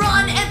 Let's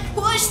run and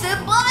push the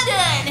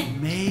button.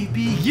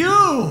 Maybe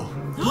you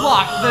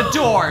blocked the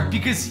door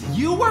because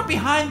you were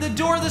behind the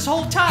door this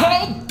whole time.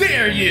 How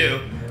dare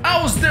you! I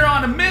was there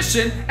on a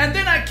mission, and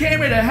then I came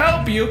here to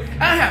help you.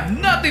 I have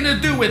nothing to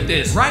do with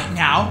this. Right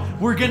now,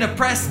 we're gonna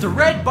press the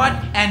red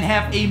button and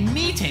have a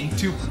meeting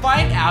to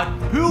find out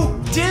who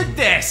did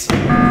this.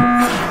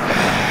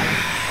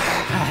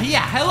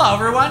 Yeah, hello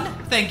everyone.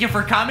 Thank you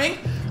for coming.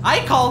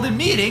 I called a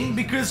meeting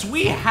because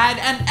we had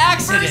an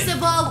accident. First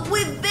of all,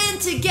 we've been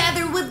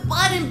together with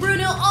Bud and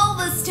Bruno all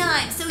this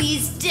time, so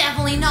he's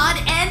definitely not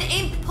an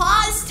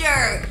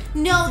imposter.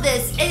 Know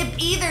this, if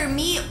either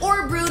me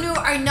or Bruno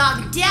are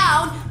knocked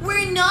down,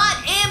 we're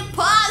not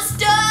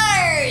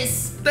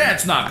imposters.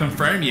 That's not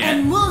confirmed yet.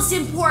 And most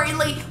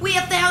importantly, we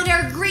have found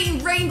our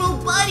green rainbow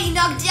buddy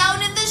knocked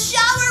down in the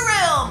shower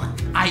room.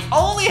 I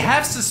only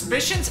have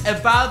suspicions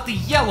about the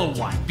yellow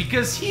one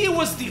because he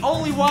was the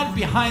only one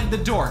behind the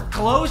door,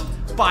 closed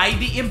by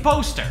the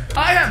imposter.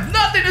 I have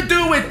nothing to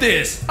do with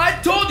this. I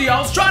told you I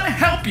was trying to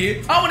help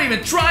you. I won't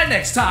even try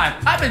next time.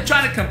 I've been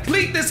trying to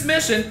complete this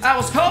mission. I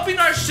was helping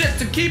our ship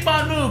to keep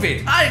on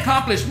moving. I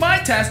accomplished my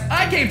task.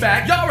 I came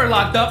back. Y'all were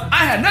locked up.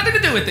 I had nothing to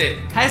do with it.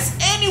 Has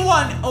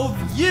anyone of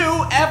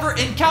you ever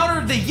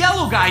encountered the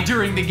yellow guy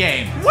during the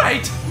game?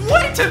 Wait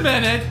a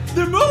minute.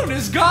 The moon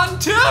is gone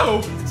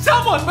too.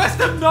 Someone must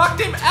have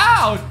knocked him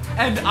out.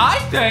 And I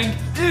think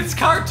it's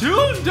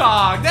Cartoon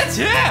Dog. That's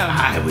him.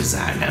 I was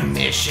on a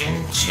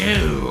mission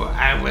too.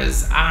 I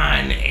was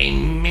on a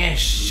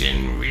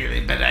mission,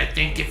 really, but I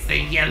think it's the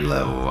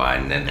yellow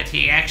one and that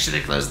he actually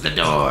closed the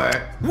door.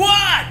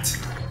 What?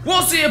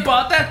 We'll see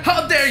about that.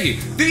 How dare you?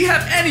 Do you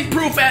have any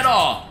proof at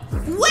all?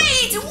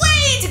 Wait,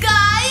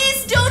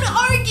 guys! Don't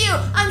argue!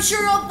 I'm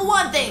sure of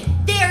one thing.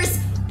 There's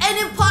an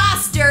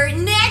imposter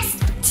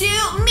next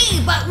to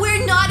Hey, but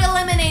we're not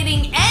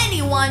eliminating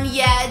anyone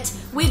yet.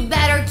 We'd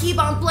better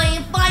keep on playing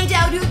and find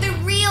out who the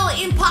real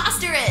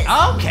imposter is.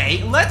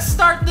 Okay, let's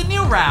start the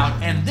new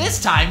round, and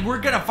this time we're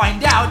gonna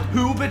find out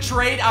who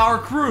betrayed our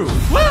crew.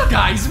 Well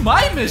guys,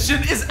 my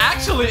mission is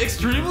actually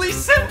extremely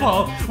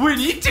simple. We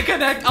need to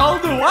connect all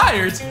the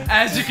wires.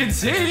 As you can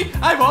see,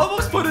 I've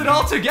almost put it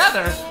all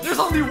together. There's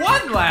only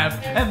one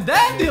left, and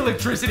then the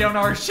electricity on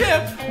our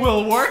ship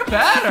will work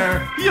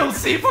better. You'll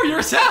see for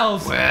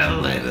yourselves.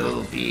 Well,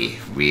 it'll be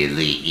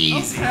really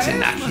easy to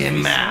knock must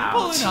him be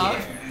out. simple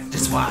enough. Here,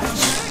 just watch.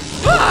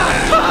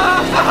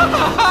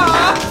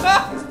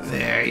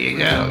 There you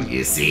go.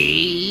 You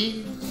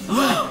see?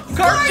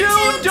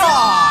 Cartoon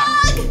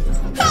Dog!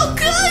 How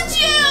could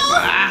you?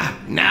 Ah,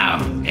 no,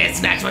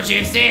 it's not what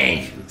you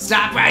think.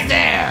 Stop right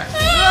there.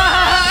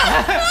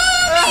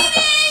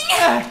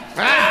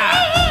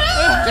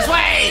 Ah, just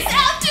wait.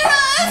 After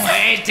us!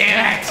 Wait, do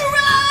it.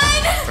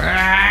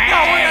 Run! No,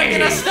 we're not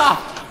gonna stop.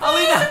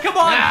 Alina, come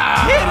on,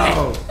 hit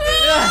it.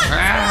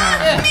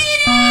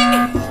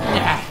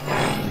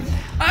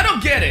 I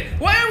don't get it.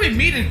 Why are we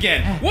meeting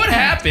again? What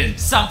happened?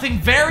 Something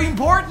very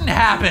important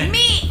happened.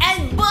 Me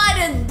and Bud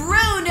and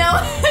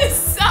Bruno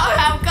saw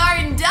how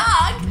Garden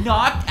Dog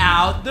Knocked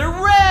out the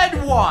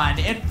red one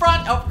in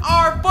front of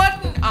our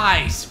button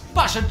ice.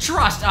 Pasha,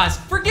 trust us.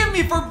 Forgive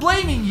me for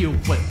blaming you,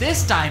 but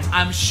this time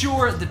I'm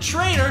sure the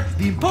traitor,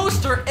 the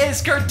imposter,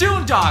 is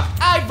Cartoon Dog.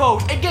 I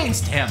vote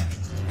against him.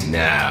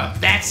 No,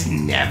 that's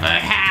never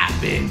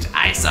happened.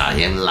 I saw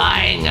him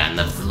lying on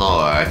the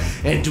floor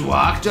and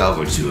walked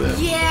over to him.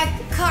 Yeah,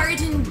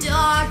 Garden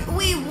Dog,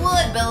 we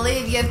would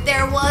believe you if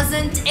there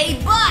wasn't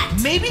a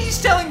but. Maybe he's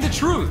telling the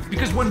truth,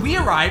 because when we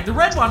arrived, the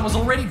red one was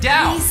already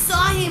down. We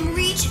saw him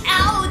reach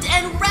out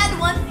and red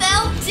one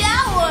fell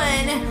down.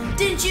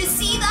 Didn't you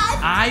see that?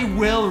 I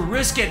will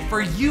risk it for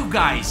you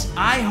guys.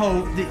 I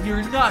hope that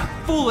you're not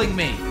fooling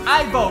me.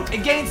 I vote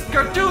against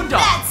Cartoon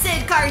Dog. That's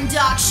it, Garden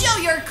Dog. Show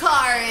your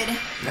card.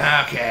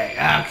 Okay.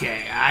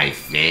 I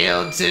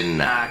failed to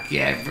knock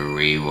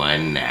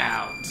everyone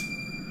out.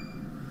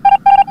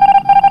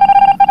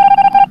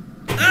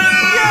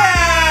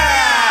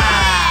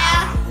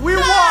 We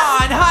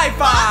won! High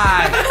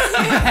five!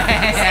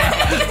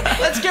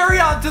 Let's carry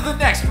on to the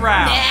next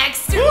round.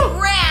 Next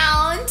round.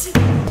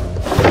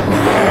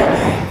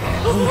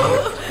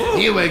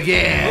 You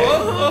again.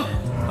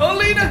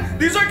 Alina,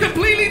 these are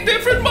completely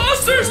different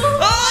monsters.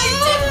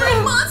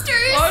 Different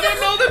monsters. I don't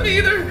know them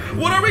either.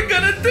 What are we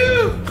gonna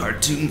do?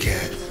 Cartoon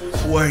Cat,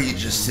 why are you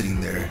just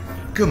sitting there?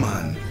 Come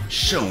on,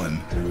 show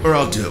him, or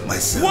I'll do it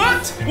myself.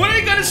 What? What are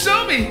you gonna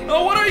show me?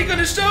 Oh, what are you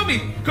gonna show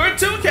me?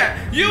 Cartoon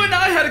Cat, you and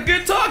I had a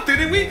good talk,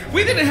 didn't we?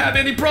 We didn't have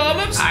any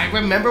problems. I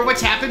remember what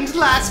happened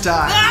last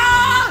time.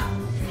 Ah!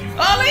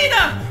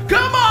 Alina,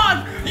 come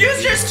on!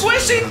 Use your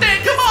squishy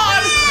thing, come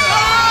on!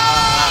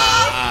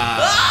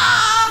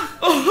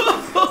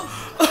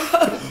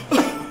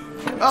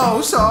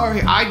 Oh,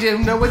 sorry. I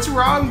didn't know what's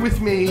wrong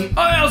with me.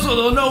 I also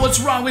don't know what's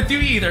wrong with you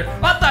either.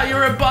 I thought you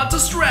were about to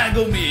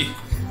strangle me.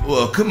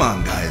 Well, come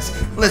on, guys.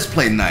 Let's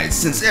play nice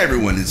since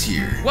everyone is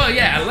here. Well,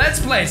 yeah, let's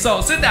play.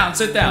 So, sit down,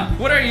 sit down.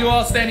 What are you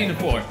all standing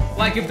for?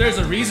 Like if there's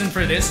a reason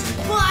for this.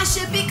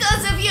 Pasha,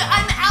 because of you,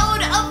 I'm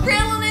out of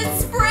Krillin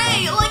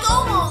spray. Like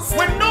almost.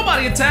 When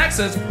nobody attacks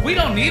us, we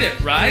don't need it,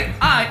 right?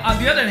 I, on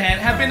the other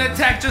hand, have been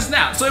attacked just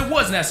now, so it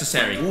was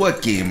necessary.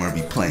 What game are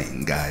we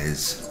playing,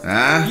 guys?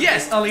 Huh?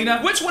 Yes,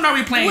 Alina, which one are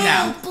we playing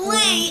now? We'll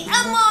play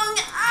Among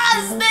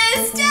Us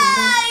this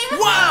time.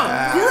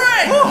 Wow,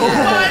 great!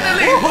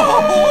 Finally!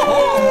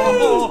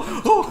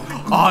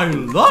 I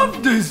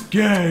love this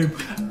game.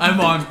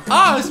 Among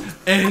Us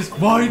is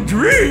my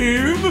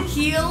dream.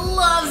 He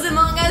loves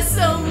Among Us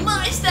so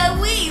much that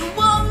we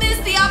won't miss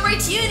the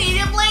opportunity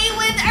to play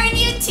with our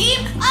new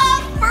team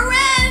of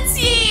friends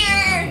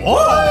here.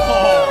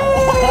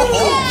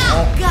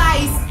 Yeah,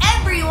 guys,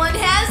 everyone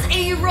has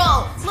a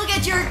role. Look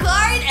at your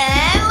card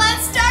and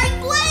let's start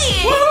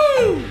playing.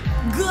 Woo!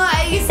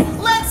 Guys,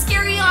 let's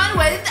carry on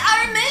with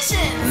our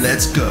mission.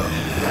 Let's go.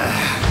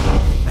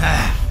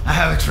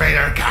 I'm a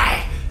traitor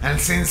guy, and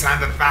since I'm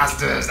the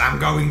fastest, I'm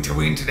going to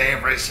win today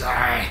for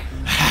sure.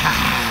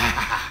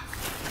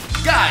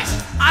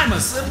 Guys, I'm a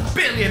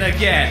civilian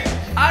again.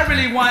 I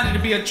really wanted to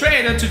be a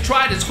traitor to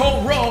try this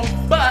whole role,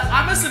 but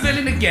I'm a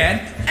civilian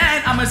again,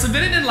 and I'm a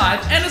civilian in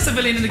life and a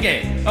civilian in the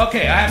game.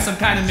 Okay, I have some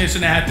kind of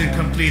mission that has to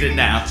complete it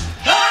now.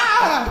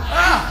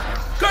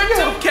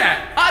 Cartoon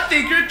Cat, I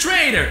think you're a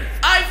traitor.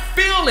 I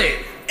feel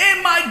it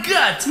in my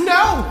gut.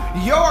 No,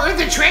 you're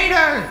the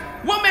traitor.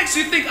 What makes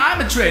you think I'm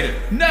a traitor?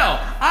 No,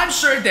 I'm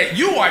sure that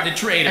you are the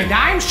traitor. And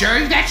I'm sure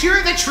that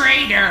you're the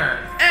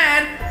traitor.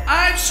 And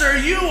I'm sure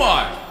you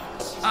are.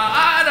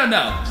 I don't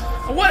know.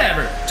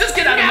 Whatever. Just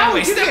get out of my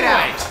way. Step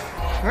away.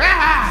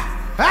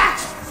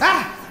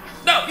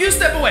 No, you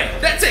step away.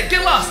 That's it.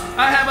 Get lost.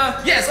 I have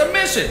a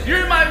mission.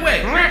 You're in my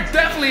way. You're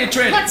definitely a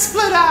traitor. Let's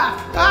split up.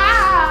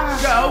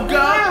 Go.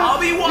 I'll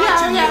be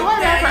watching you.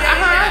 Whatever.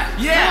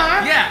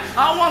 Yeah.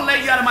 I won't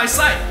let you out of my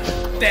sight.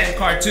 Damn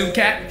Cartoon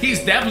Cat. He's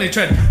definitely a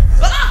traitor.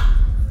 Ah!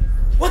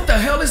 What the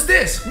hell is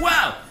this?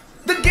 Wow.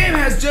 The game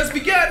has just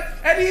begun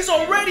and he's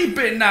already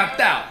been knocked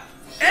out.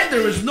 And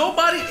there is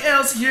nobody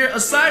else here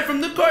aside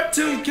from the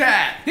cartoon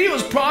cat. He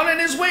was crawling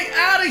his way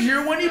out of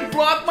here when he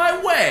blocked my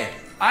way.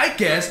 I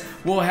guess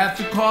we'll have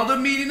to call the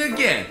meeting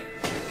again.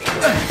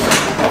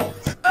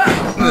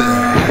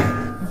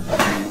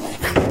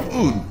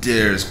 Who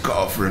dares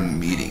call for a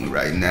meeting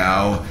right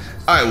now?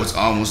 I was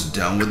almost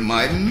done with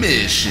my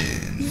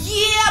mission.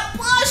 Yeah,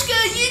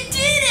 Pashka, you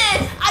did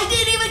it! I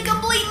didn't even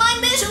complete my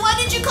mission. Why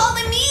did you call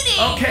the meeting?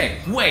 Okay,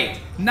 wait,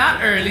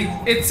 not early.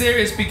 It's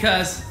serious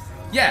because,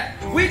 yeah,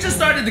 we just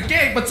started the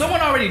game, but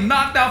someone already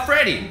knocked out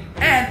Freddy.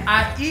 And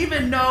I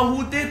even know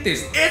who did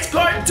this. It's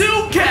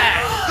Cartoon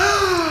Cat!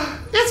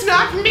 It's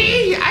not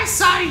me! I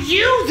saw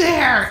you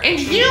there, and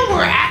you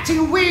were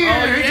acting weird!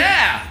 Oh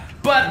yeah!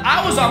 But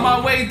I was on my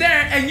way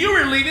there and you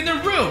were leaving the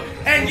room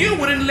and you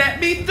wouldn't let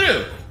me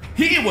through.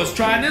 He was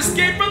trying to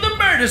escape from the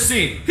murder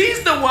scene.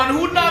 He's the one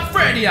who knocked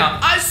Freddy out.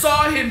 I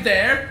saw him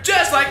there,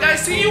 just like I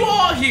see you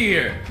all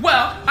here.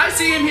 Well, I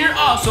see him here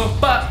also,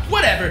 but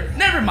whatever,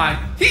 never mind.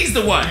 He's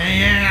the one.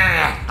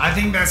 Yeah, I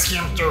think that's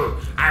him too.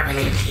 I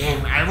believe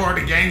him. I vote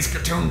against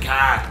Cartoon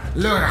Cat.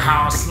 Look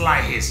how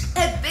sly he is.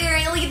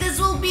 Apparently, this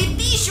will be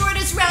the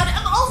shortest round.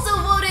 I've also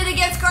voted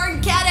against Cartoon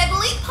Cat, I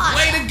believe, Pasha.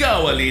 Way to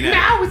go, Alina.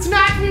 No, it's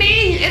not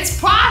me!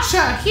 It's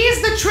Pasha! He's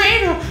the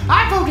traitor!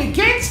 I vote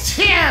against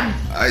him!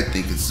 I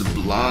think it's the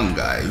blonde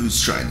guy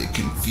who's trying to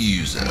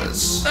confuse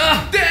us.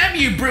 Damn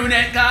you,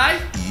 brunette guy.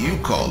 You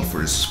called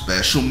for a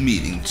special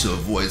meeting to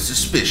avoid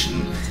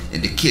suspicion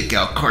and to kick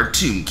out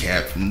Cartoon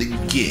Cat from the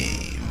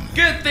game.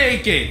 Good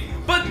thinking.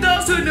 But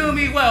those who knew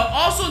me well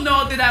also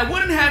know that I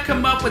wouldn't have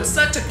come up with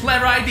such a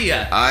clever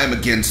idea. I'm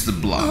against the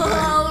blonde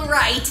guy. All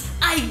right,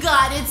 I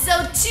got it.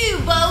 So 2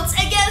 votes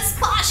against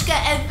Pashka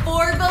and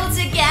 4 votes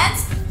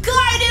against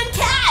Cartoon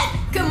Cat.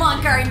 Come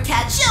on, Cartoon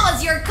Cat, show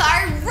us your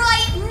card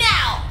right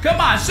now. Come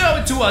on, show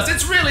it to us.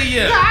 It's really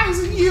you.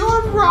 Guys,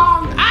 you're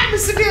wrong! I'm a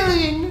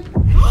civilian!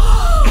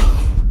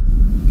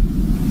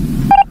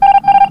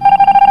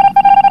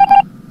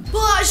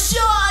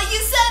 Pasha, you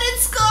said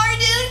it's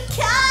Cartoon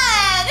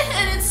Cat,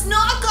 and it's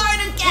not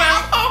Cartoon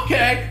Cat. Well,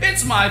 okay,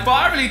 it's my fault.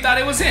 I really thought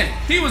it was him.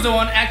 He was the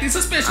one acting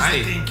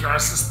suspiciously. I think you're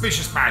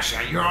suspicious,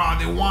 Pasha. You're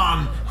the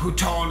one who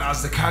told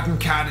us the Cartoon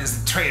Cat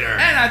is the traitor.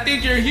 And I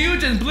think you're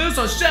huge and blue,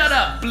 so shut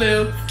up,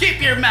 Blue.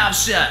 Keep your mouth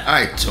shut.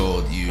 I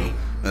told you.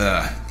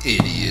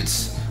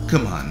 Idiots.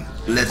 Come on,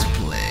 let's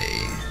play.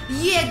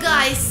 Yeah,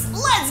 guys,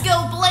 let's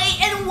go play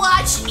and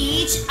watch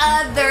each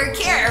other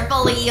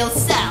carefully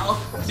yourself.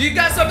 You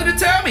got something to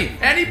tell me?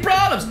 Any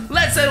problems?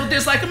 Let's settle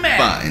this like a man.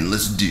 Fine,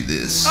 let's do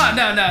this. Oh,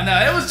 no.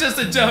 It was just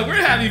a joke. We're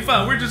having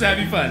fun. We're just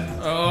having fun.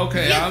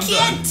 Okay, You I'm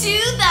can't done.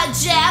 do that,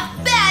 Jeff.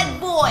 Bad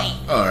boy.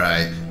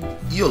 Alright,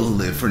 you'll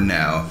live for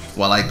now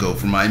while I go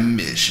for my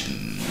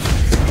mission.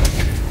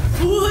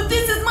 Ooh,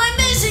 this is my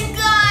mission,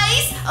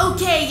 guys.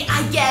 Okay,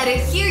 I get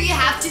it. Here you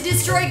have to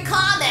destroy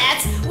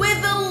comets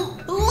with the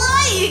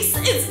likes.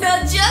 It's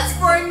not just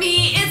for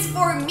me, it's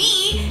for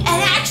me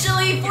and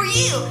actually for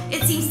you.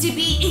 It seems to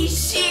be a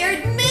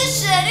shared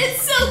mission.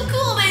 It's so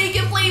cool that you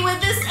can play with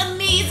this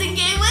amazing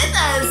game with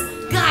us.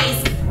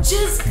 Guys,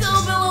 just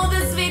go below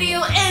this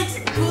video and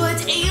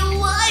put a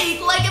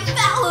like a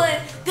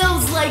ballot.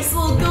 Those likes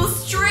will go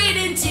straight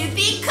into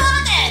the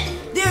comment.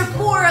 There are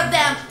 4 of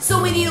them, so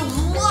we need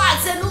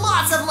lots and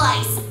lots of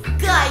likes.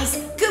 Guys,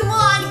 come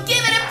on,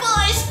 give it a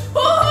push.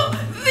 Oh,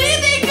 there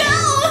they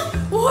go.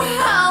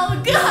 Wow,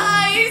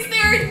 guys,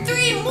 there are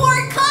 3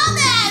 more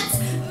comments.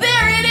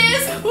 There it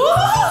is.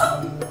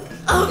 Woo!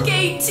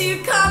 Okay,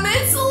 2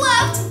 comments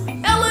left.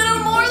 A little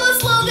more,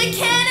 let's load the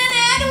cannon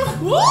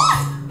and woo!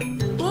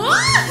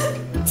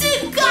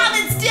 2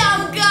 comments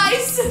down,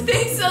 guys.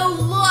 Thanks a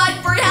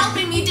lot for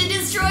helping me to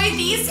destroy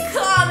these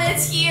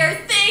comments here.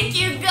 Thank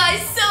you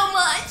guys so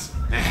much.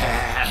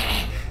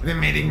 The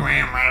meeting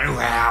went very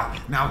well.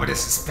 Nobody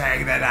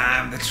suspects that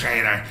I'm the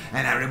traitor,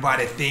 and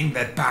everybody think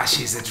that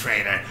Pasha is the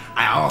traitor.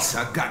 I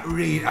also got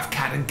rid of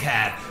Cartoon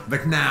Cat,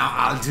 but now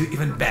I'll do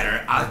even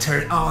better. I'll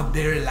turn on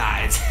their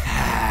lights.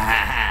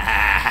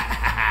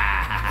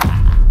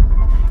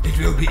 It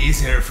will be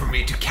easier for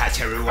me to catch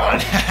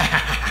everyone.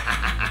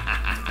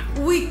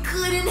 We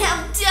couldn't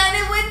have done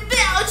it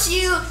without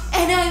you,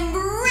 and I'm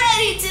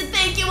ready to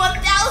thank you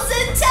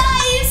 1,000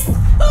 times.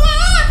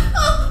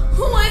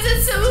 Why is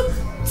it so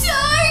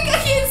dark?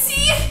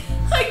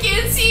 I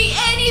can't see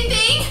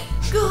anything.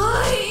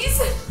 Guys,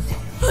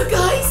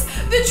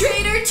 the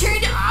traitor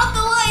turned off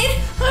the light.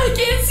 I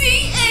can't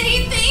see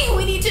anything.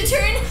 We need to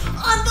turn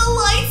on the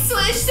light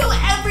switch so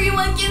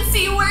everyone can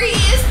see where he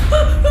is.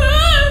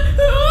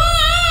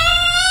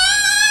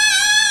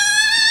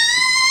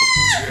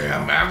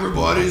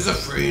 Everybody's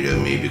afraid of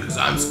me because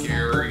I'm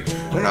scary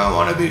and I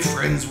want to be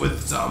friends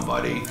with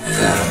somebody.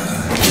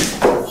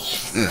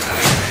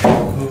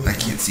 I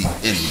can't see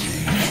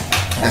anything.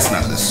 That's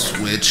not the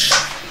switch.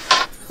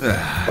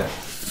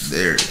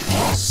 There it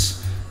is.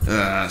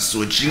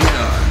 Switching it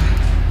on.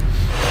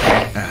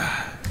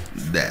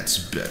 That's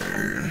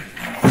better.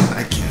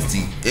 I can't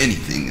see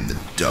anything in the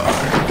dark.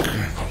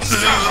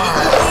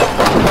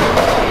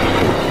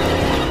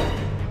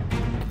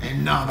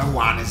 another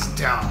one is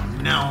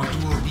done. Now it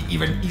will be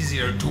even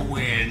easier to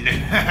win.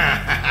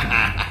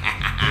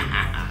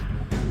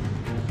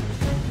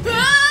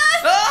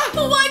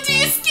 Why do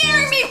you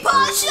scare me,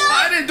 Pasha?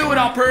 I didn't do it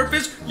on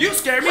purpose. You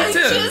scared me I too.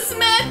 just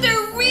met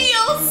the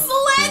real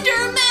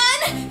Slender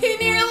Man. He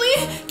nearly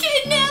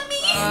kidnapped me.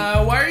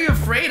 Why are you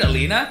afraid,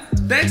 Alina?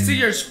 Thanks to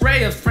your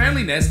spray of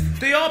friendliness,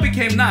 they all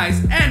became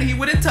nice and he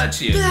wouldn't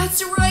touch you.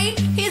 That's right.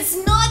 It's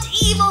not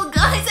evil,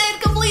 guys. I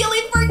had completely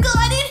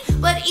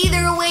forgotten. But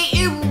either way,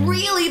 it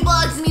really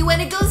bugs me when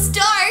it goes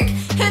dark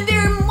and there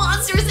are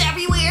monsters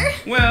everywhere.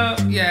 Well,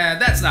 yeah,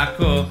 that's not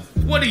cool.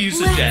 What do you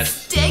suggest?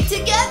 Let's stick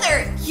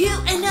together, you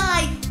and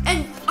I.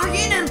 And are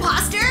you an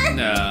imposter?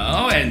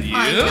 No, and you?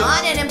 I'm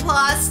not an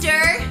imposter.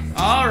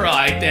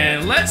 Alright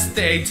then, let's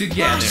stay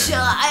together. Pasha,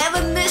 I have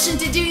a mission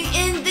to do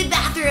in the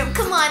bathroom.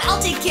 Come on,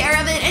 I'll take care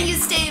of it and you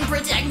stay and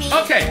protect me.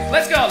 Okay,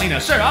 let's go, Alina.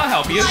 Sure, I'll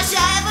help you. Pasha,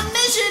 I have a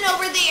mission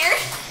over there.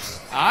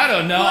 I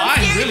don't know, Well, I'm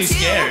I'm scared really too.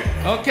 scared.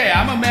 Okay,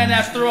 I'm a man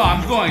after all,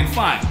 I'm going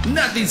fine.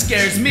 Nothing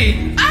scares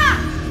me.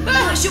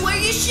 Pasha, why are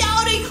you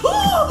shouting?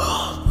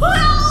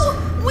 Well,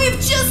 we've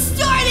just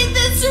started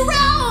this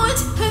round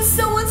and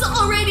someone's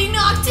already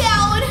knocked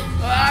out.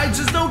 I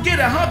just don't get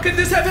it. How could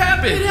this have It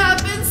happened?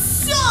 happened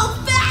so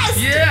fast.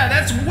 Yeah,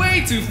 that's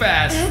way too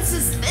fast. It's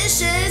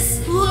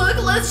suspicious. Look,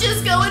 let's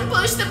just go and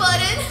push the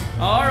button.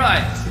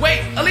 Alright,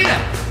 wait, Alina.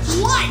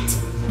 What?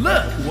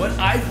 Look what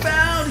I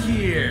found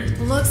here.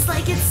 Looks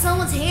like it's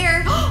someone's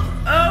hair.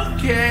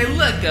 Okay,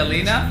 look,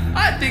 Alina.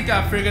 I think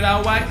I figured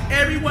out why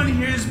everyone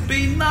here is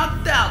being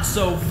knocked out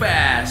so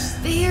fast.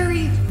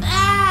 Very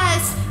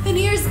fast. And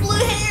here's blue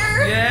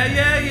hair.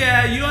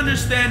 Yeah. You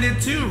understand it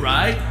too,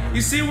 right?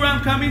 You see where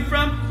I'm coming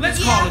from?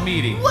 Let's call a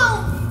meeting.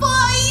 We'll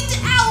find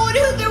out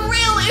who the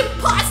real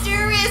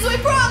imposter is, we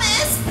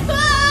promise.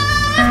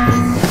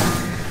 Ah!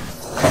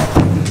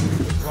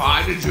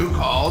 Why did you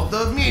call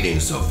the meeting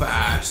so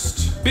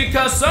fast?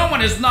 Because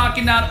someone is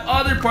knocking out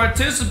other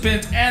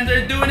participants and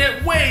they're doing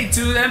it way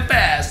too damn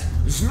fast.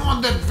 It's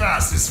not that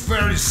fast, it's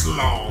very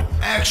slow.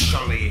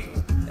 Actually.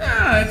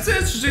 It's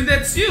interesting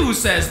that's you who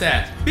says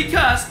that.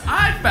 Because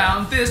I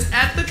found this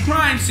at the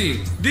crime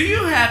scene. Do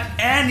you have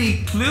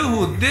any clue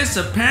who this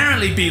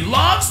apparently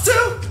belongs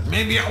to?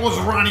 Maybe I was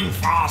running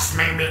fast,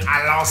 maybe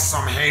I lost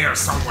some hair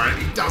somewhere.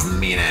 It doesn't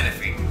mean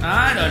anything.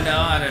 I don't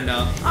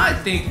know. I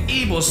think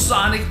Evil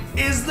Sonic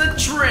is the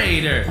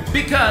traitor.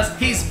 Because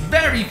he's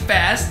very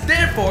fast,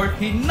 therefore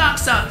he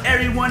knocks out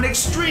everyone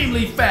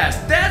extremely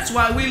fast. That's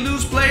why we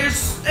lose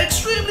players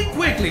extremely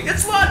quickly.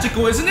 It's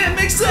logical, isn't it?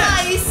 Makes sense.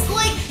 Guys,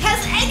 like,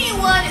 has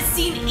anyone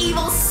seen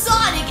Evil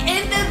Sonic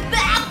in the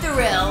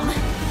bathroom?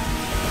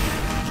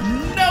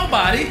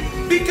 Nobody,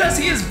 because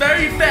he is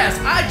very fast.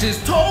 I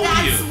just told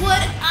That's you.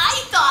 what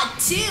I thought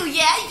too,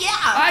 yeah.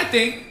 I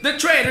think the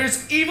traitor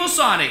is Evil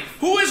Sonic.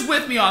 Who is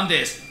with me on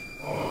this?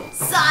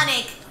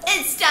 Sonic,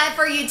 it's time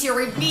for you to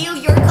reveal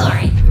your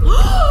card.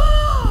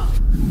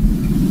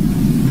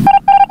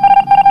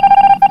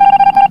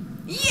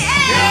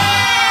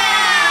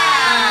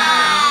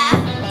 Yeah!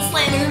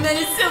 Slenderman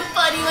is so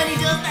funny when he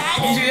does that.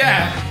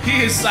 Yeah,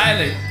 he is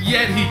silent,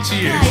 yet he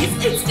cheers.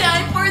 Guys, it's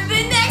time for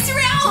the next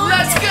round.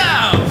 Let's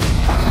go!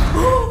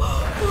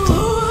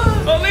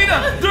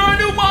 Alina, there are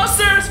new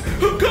monsters!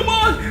 Come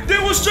on, they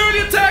will surely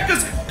attack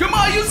us! Come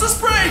on, use the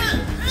spray!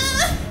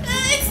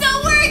 It's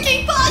not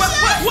working,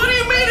 Pasha! What do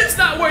you mean it's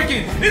not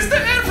working? It's the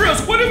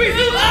entrance! What do we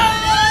do?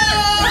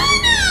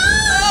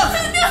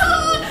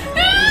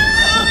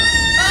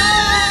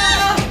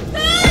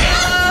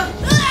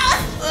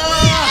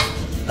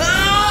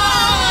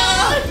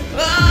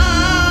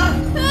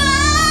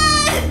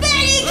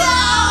 There you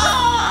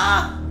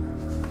go!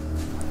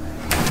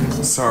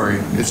 Sorry,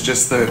 it's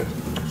just that...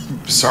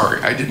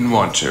 Sorry, I didn't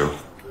want to.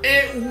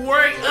 It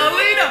worked!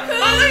 Alina,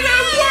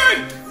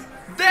 it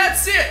worked!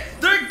 That's it!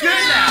 They're good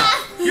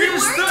now! You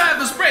still have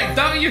the spray,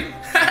 don't you?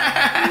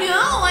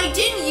 No, I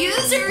didn't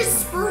use her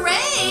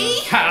spray.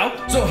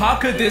 How? So how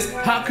could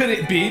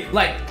it be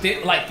like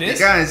this?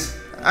 Guys,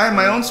 I have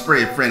my own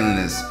spray of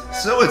friendliness,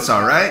 so it's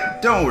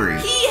alright. Don't worry.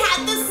 He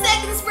had the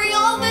second spray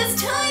all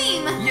this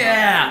time.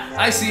 Yeah,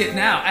 I see it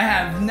now. I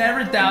have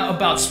never doubt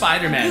about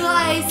Spider-Man.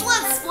 Guys,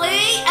 let's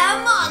play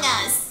Among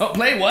Us. Oh,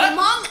 play what?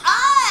 Among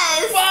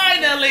Us.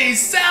 Finally!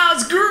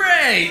 Sounds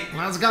great!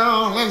 Let's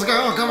go,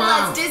 come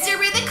Let's on.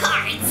 distribute the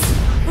cards.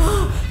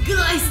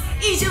 Guys,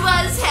 each of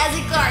us has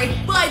a card.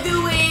 By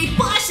the way,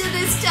 Pasha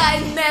this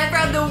time, man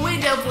from the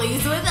window,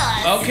 please, with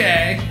us.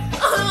 Okay.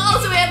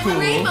 Also, we have Cool.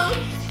 Rainbow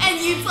and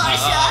you,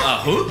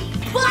 Pasha. Who?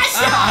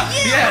 Pasha,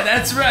 you. Yeah,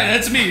 that's right.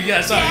 That's me.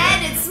 Yeah, sorry.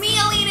 And it's me,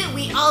 Alina.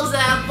 We also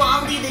have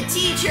Baldy the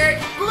teacher,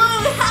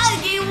 Blue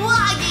Huggy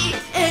Wuggy,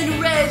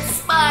 and Red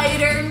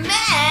Spider-Man.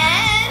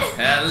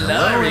 Hello,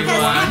 Has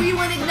everyone.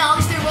 everyone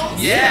acknowledged their roles?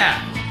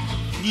 Yeah.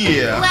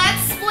 Yeah,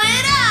 Let's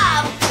split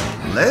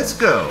up. let's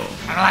go.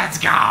 Let's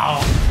go.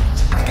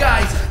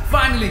 Guys,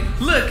 finally,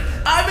 look,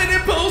 I'm an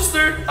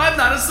imposter. I'm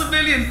not a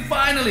civilian,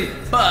 finally,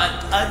 but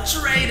a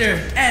traitor.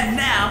 And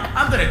now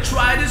I'm gonna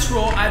try this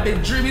role I've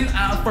been dreaming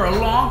out for a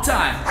long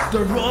time.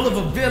 The role of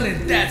a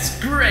villain, that's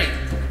great.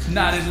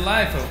 Not in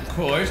life, of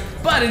course,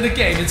 but in the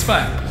game, it's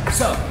fun.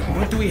 So,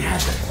 what do we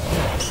have there?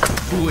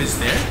 Who is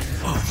there?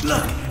 Oh,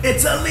 look,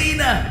 it's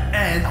Alina!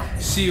 And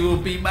she will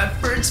be my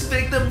first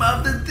victim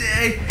of the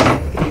day.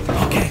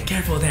 Okay,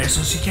 careful there,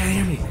 so she can't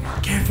hear me.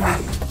 Carefully.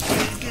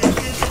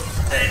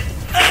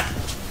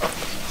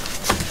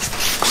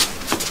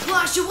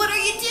 Pasha, what are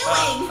you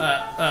doing?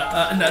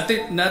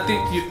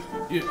 Nothing.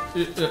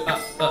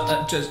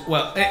 Just,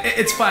 well,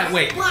 it's fine,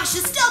 wait. Pasha,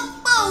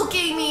 stop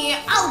poking me!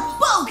 I'll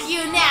poke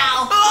you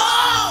now!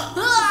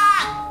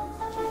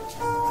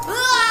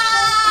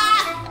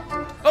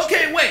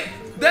 Okay, wait.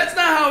 That's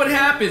not how it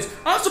happens.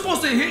 I'm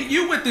supposed to hit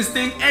you with this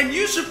thing, and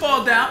you should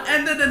fall down,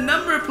 and then the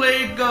number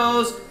plate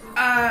goes.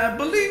 I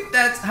believe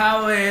that's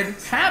how it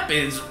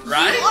happens,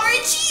 right? You are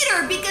a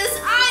cheater because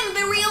I'm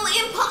the real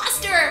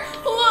imposter.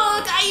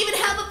 Look, I even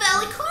have a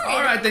valid card.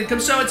 All right, then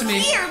come show it to me.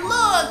 Here,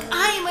 look,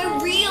 I am a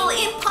real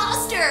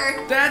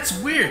imposter. That's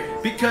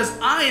weird because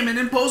I am an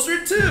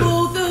imposter too.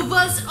 Both of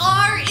us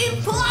are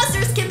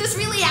imposters. Can this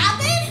really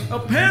happen?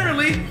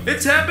 Apparently,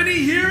 it's happening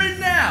here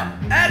and now.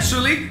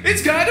 Actually,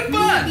 it's kind of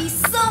fun. Maybe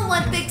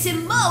someone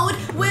victim mode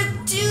with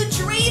 2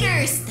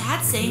 traitors.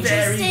 That's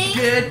interesting. Very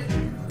good.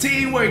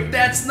 Teamwork,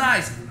 that's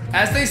nice.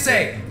 As they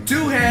say,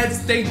 2 heads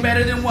think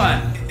better than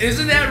 1.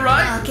 Isn't that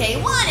right? Okay,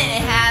 1.5,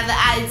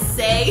 I'd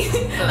say.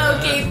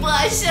 Okay,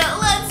 Pasha,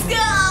 let's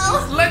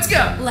go. Let's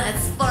go.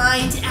 Let's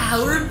find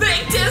our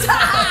victims.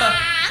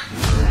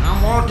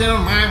 I'm working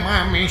on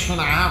my mission.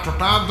 I have to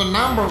type the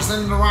numbers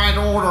in the right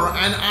order,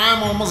 and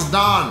I'm almost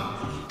done.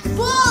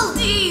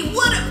 Baldy,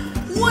 what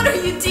are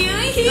you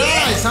doing here?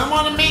 Guys, I'm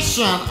on a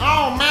mission.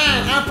 Oh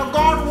man, I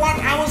forgot what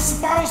I was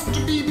supposed to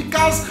be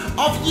because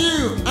of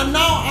you, and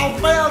now I'll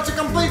fail to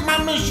complete my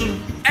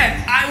mission.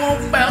 And I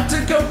won't fail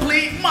to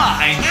complete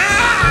mine.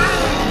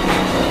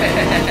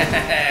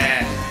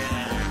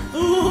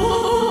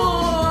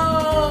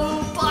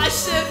 Oh,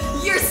 Pasha,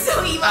 you're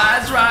so evil.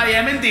 That's right, I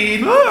am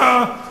indeed.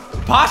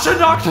 Pasha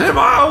knocked him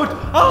out!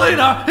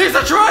 Alina, he's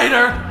a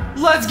traitor!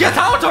 Let's get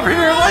out of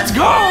here! Let's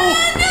go!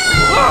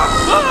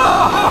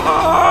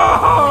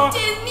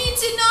 Didn't need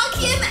to knock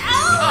him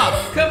out.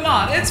 Oh, come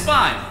on, it's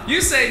fine.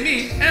 You say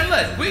me, and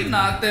look, we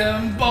knocked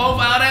them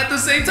both out at the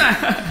same time.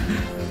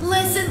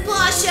 Listen,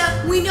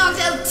 Pasha, we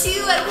knocked out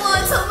 2 at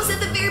once almost at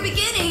the very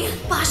beginning.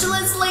 Pasha,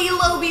 let's lay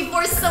low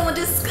before someone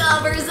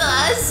discovers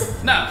us.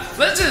 No,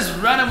 let's just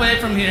run away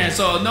from here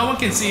so no one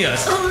can see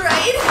us. All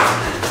right.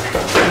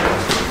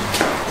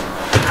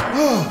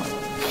 Oh,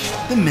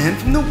 the man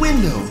from the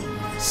window.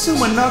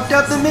 Someone knocked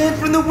out the man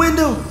from the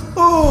window.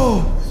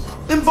 Oh,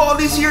 and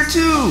Baldy's here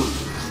too.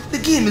 The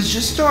game has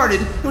just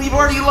started and we've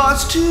already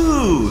lost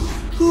 2.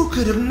 Who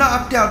could have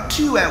knocked out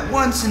 2 at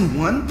once in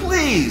one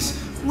place?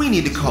 We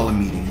need to call a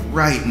meeting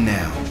right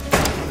now.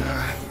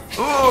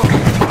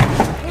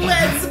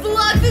 Let's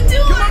block the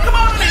door. Come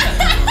on,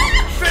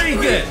 Alina. Very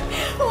good.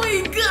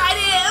 We got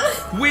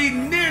him. We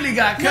nearly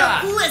got Now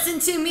caught. listen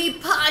to me,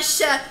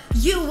 Pasha.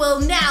 You will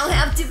now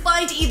have to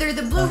find either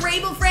the Blue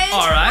Rainbow Friend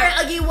All right. or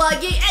Uggy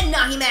Wuggy and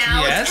knock him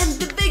out. Yes. And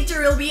the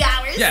victory will be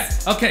ours. Yeah,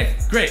 okay,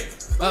 great.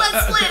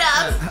 Let's split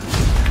up.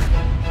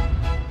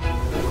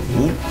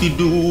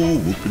 Whoop-de-doo,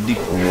 whoop-de-doo.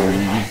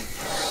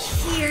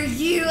 Here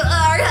you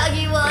are,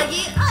 Uggy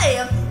Wuggy. I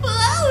have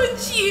found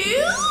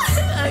you.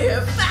 I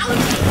have found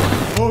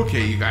you.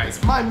 Okay, you guys,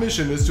 my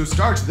mission is to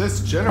start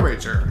this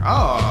generator.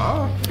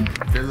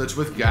 Fill it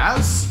with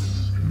gas?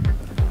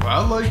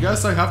 Well, I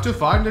guess I have to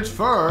find it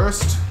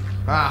first.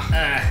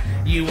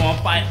 You won't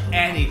find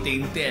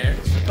anything there,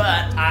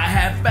 but I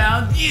have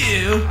found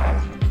you.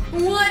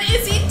 What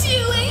is he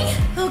doing?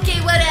 Okay,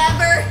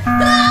 whatever.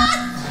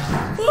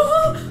 Ah!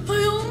 Oh,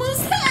 I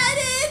almost had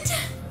it.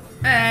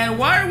 And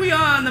why are we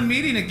on the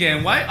meeting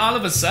again? Why all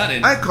of a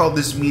sudden? I called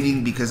this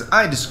meeting because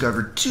I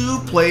discovered 2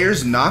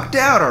 players knocked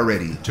out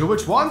already. 2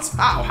 at once?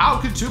 How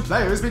could 2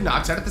 players be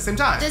knocked out at the same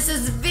time? This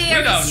is We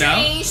very don't know.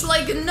 strange,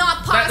 like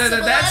not possible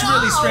That's at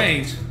really all.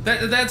 strange.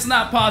 That's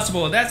not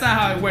possible. That's not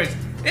how it works.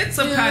 It's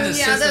some kind of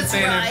Yeah, system that's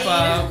thing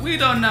right. we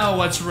don't know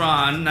what's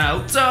wrong.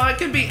 No, so it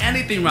can be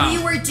anything wrong. We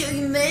were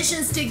doing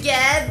missions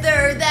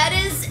together. That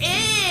is it.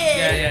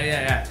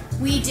 Yeah.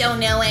 We don't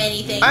know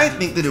anything. I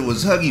think that it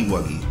was Huggy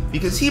Wuggy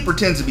because he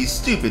pretends to be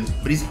stupid,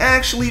 but he's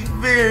actually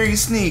very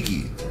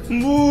sneaky.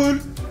 What?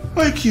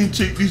 I can't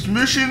take these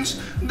missions.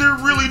 They're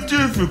really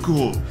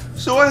difficult,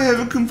 so I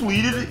haven't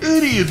completed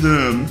any of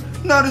them.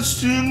 Not a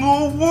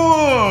single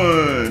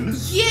one.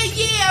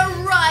 Yeah,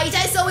 right.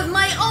 I saw with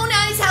my own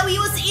eyes how he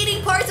was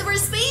eating parts of our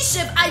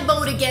spaceship. I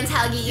vote against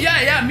Huggy.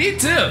 Yeah, me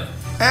too.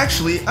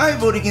 Actually, I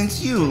vote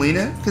against you,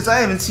 Alina, because I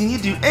haven't seen you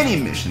do any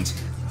missions.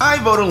 I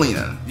vote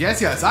Alina.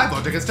 Yes, I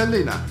vote against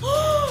Alina.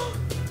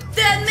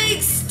 That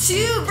makes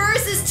 2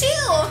 versus 2.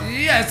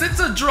 Yes, it's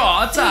a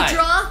draw, a tie.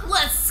 Draw.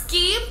 Let's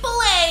keep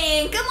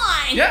playing. Come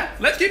on. Yeah,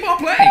 let's keep on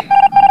playing.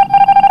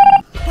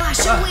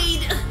 Pasha,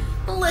 wait.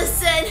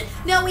 Listen,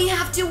 now we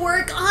have to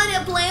work on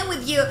a plan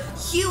with you.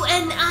 You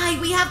and I,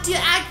 we have to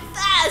act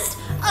fast.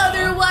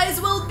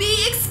 Otherwise, we'll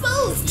be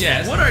exposed.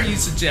 Yes, what are you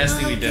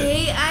suggesting we do?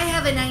 Okay, I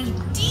have an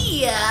idea.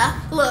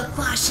 idea. Look,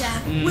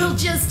 Pasha, we'll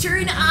just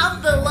turn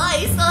off the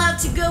lights. They'll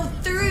have to go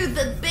through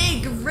the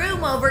big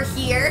room over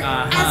here.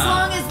 As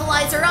long as the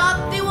lights are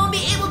off, they won't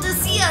be able to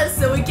see us,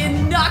 so we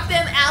can knock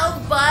them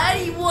out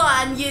by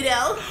one, you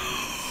know?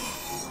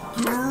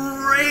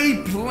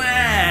 Great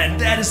plan!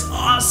 That is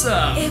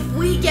awesome! If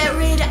we get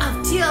rid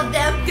of two of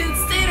them,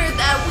 consider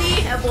that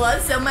we have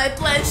won, so my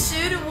plan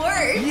should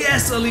work.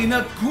 Yes,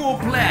 Alina, cool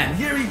plan.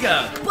 Here we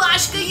go.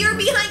 Bashka, you're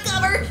behind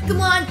cover.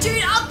 Come on,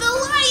 turn off the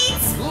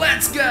lights.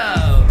 Let's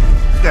go!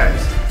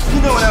 Guys,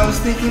 you know what I was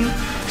thinking?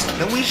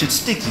 That we should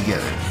stick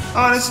together.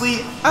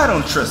 Honestly, I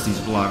don't trust these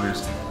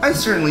bloggers. I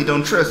certainly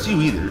don't trust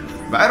you either,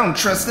 but I don't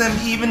trust them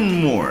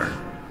even more.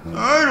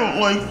 I don't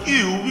like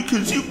you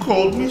because you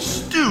called me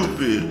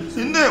stupid,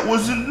 and that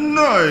wasn't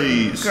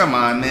nice. Come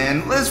on,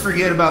 man, let's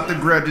forget about the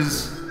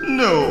grudges.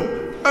 No,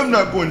 I'm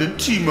not going to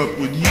team up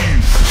with you.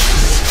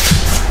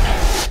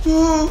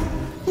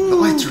 The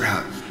lights are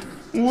out.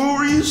 What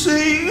were you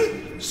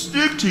saying?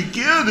 Stick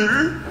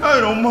together? I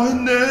don't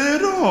mind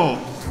that at all.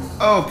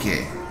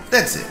 Okay,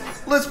 that's it.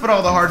 Let's put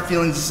all the hard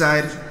feelings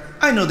aside.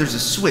 I know there's a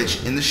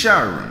switch in the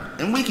shower room,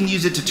 and we can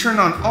use it to turn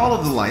on all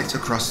of the lights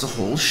across the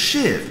whole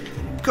ship.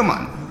 Come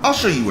on, I'll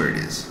show you where it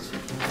is.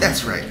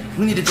 That's right,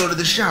 we need to go to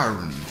the shower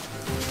room.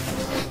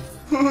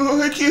 Oh,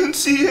 I can't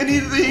see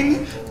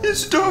anything.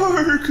 It's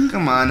dark.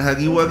 Come on,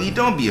 Huggy Wuggy,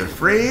 don't be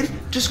afraid.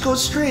 Just go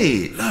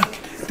straight. Look,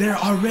 they're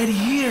already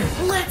here.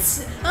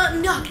 Let's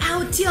knock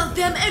out two of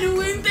them and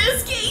win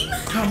this game.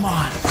 Come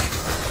on.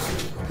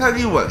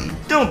 Huggy Wuggy,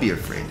 don't be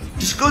afraid.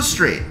 Just go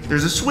straight.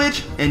 There's a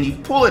switch and you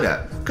pull it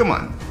up. Come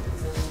on.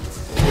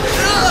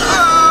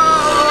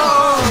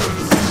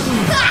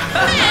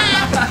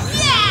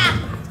 Yeah!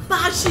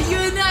 Basha, you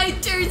and I,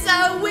 turns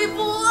out we've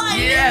won.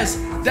 Yes,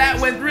 that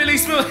went really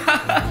smooth.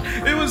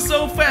 It was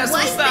so fast, so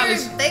Was there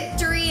stylish. a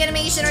victory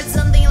animation or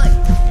something like?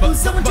 Oh,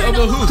 someone turned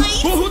on the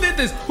lights. Who did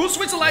this? Who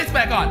switched the lights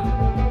back on?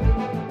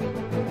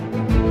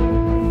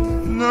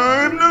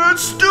 I'm not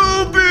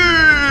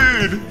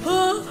stupid!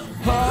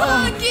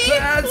 Huggy,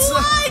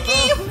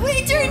 Wuggy,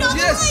 we turned on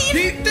the Yes, lights.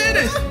 he did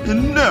it.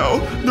 And now,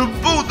 the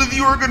both of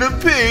you are gonna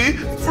pay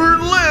for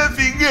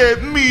laughing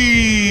at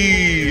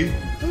me!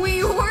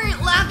 We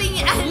weren't laughing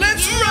at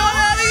Let's you. run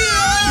out of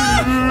here.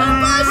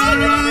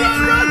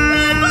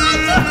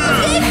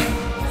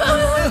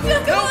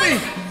 Help me.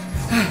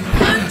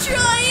 I'm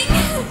trying.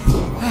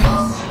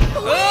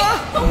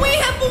 We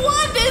have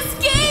won this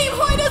game.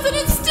 Why doesn't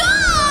it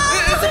stop?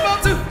 It's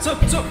about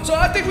to. So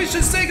I think we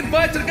should say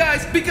goodbye to the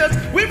guys because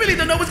we really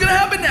don't know what's gonna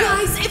happen now.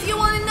 Guys, if you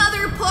want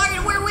another part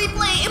where we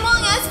play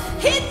Among Us,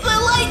 hit the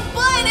like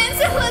button and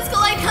so let's go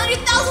like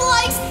 100,000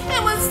 likes,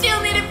 and we'll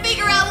still need to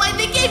figure out why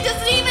the game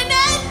doesn't even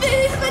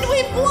end, but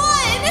we've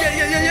won.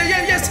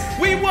 Yes,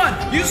 we won.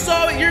 You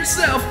saw it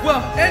yourself.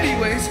 Well,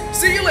 anyways,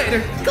 see you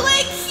later.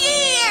 Click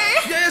here.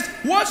 Yes,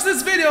 watch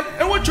this video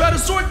and we'll try to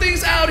sort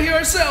things out here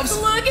ourselves.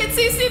 Look at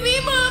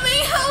CCB movie.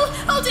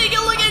 I'll take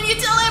a look and you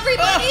tell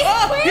everybody.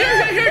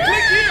 Here,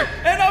 click here,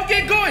 and I'll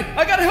get going.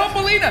 I gotta help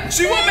Alina.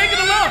 She won't make it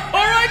alone.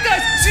 All right,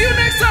 guys, see you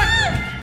next time.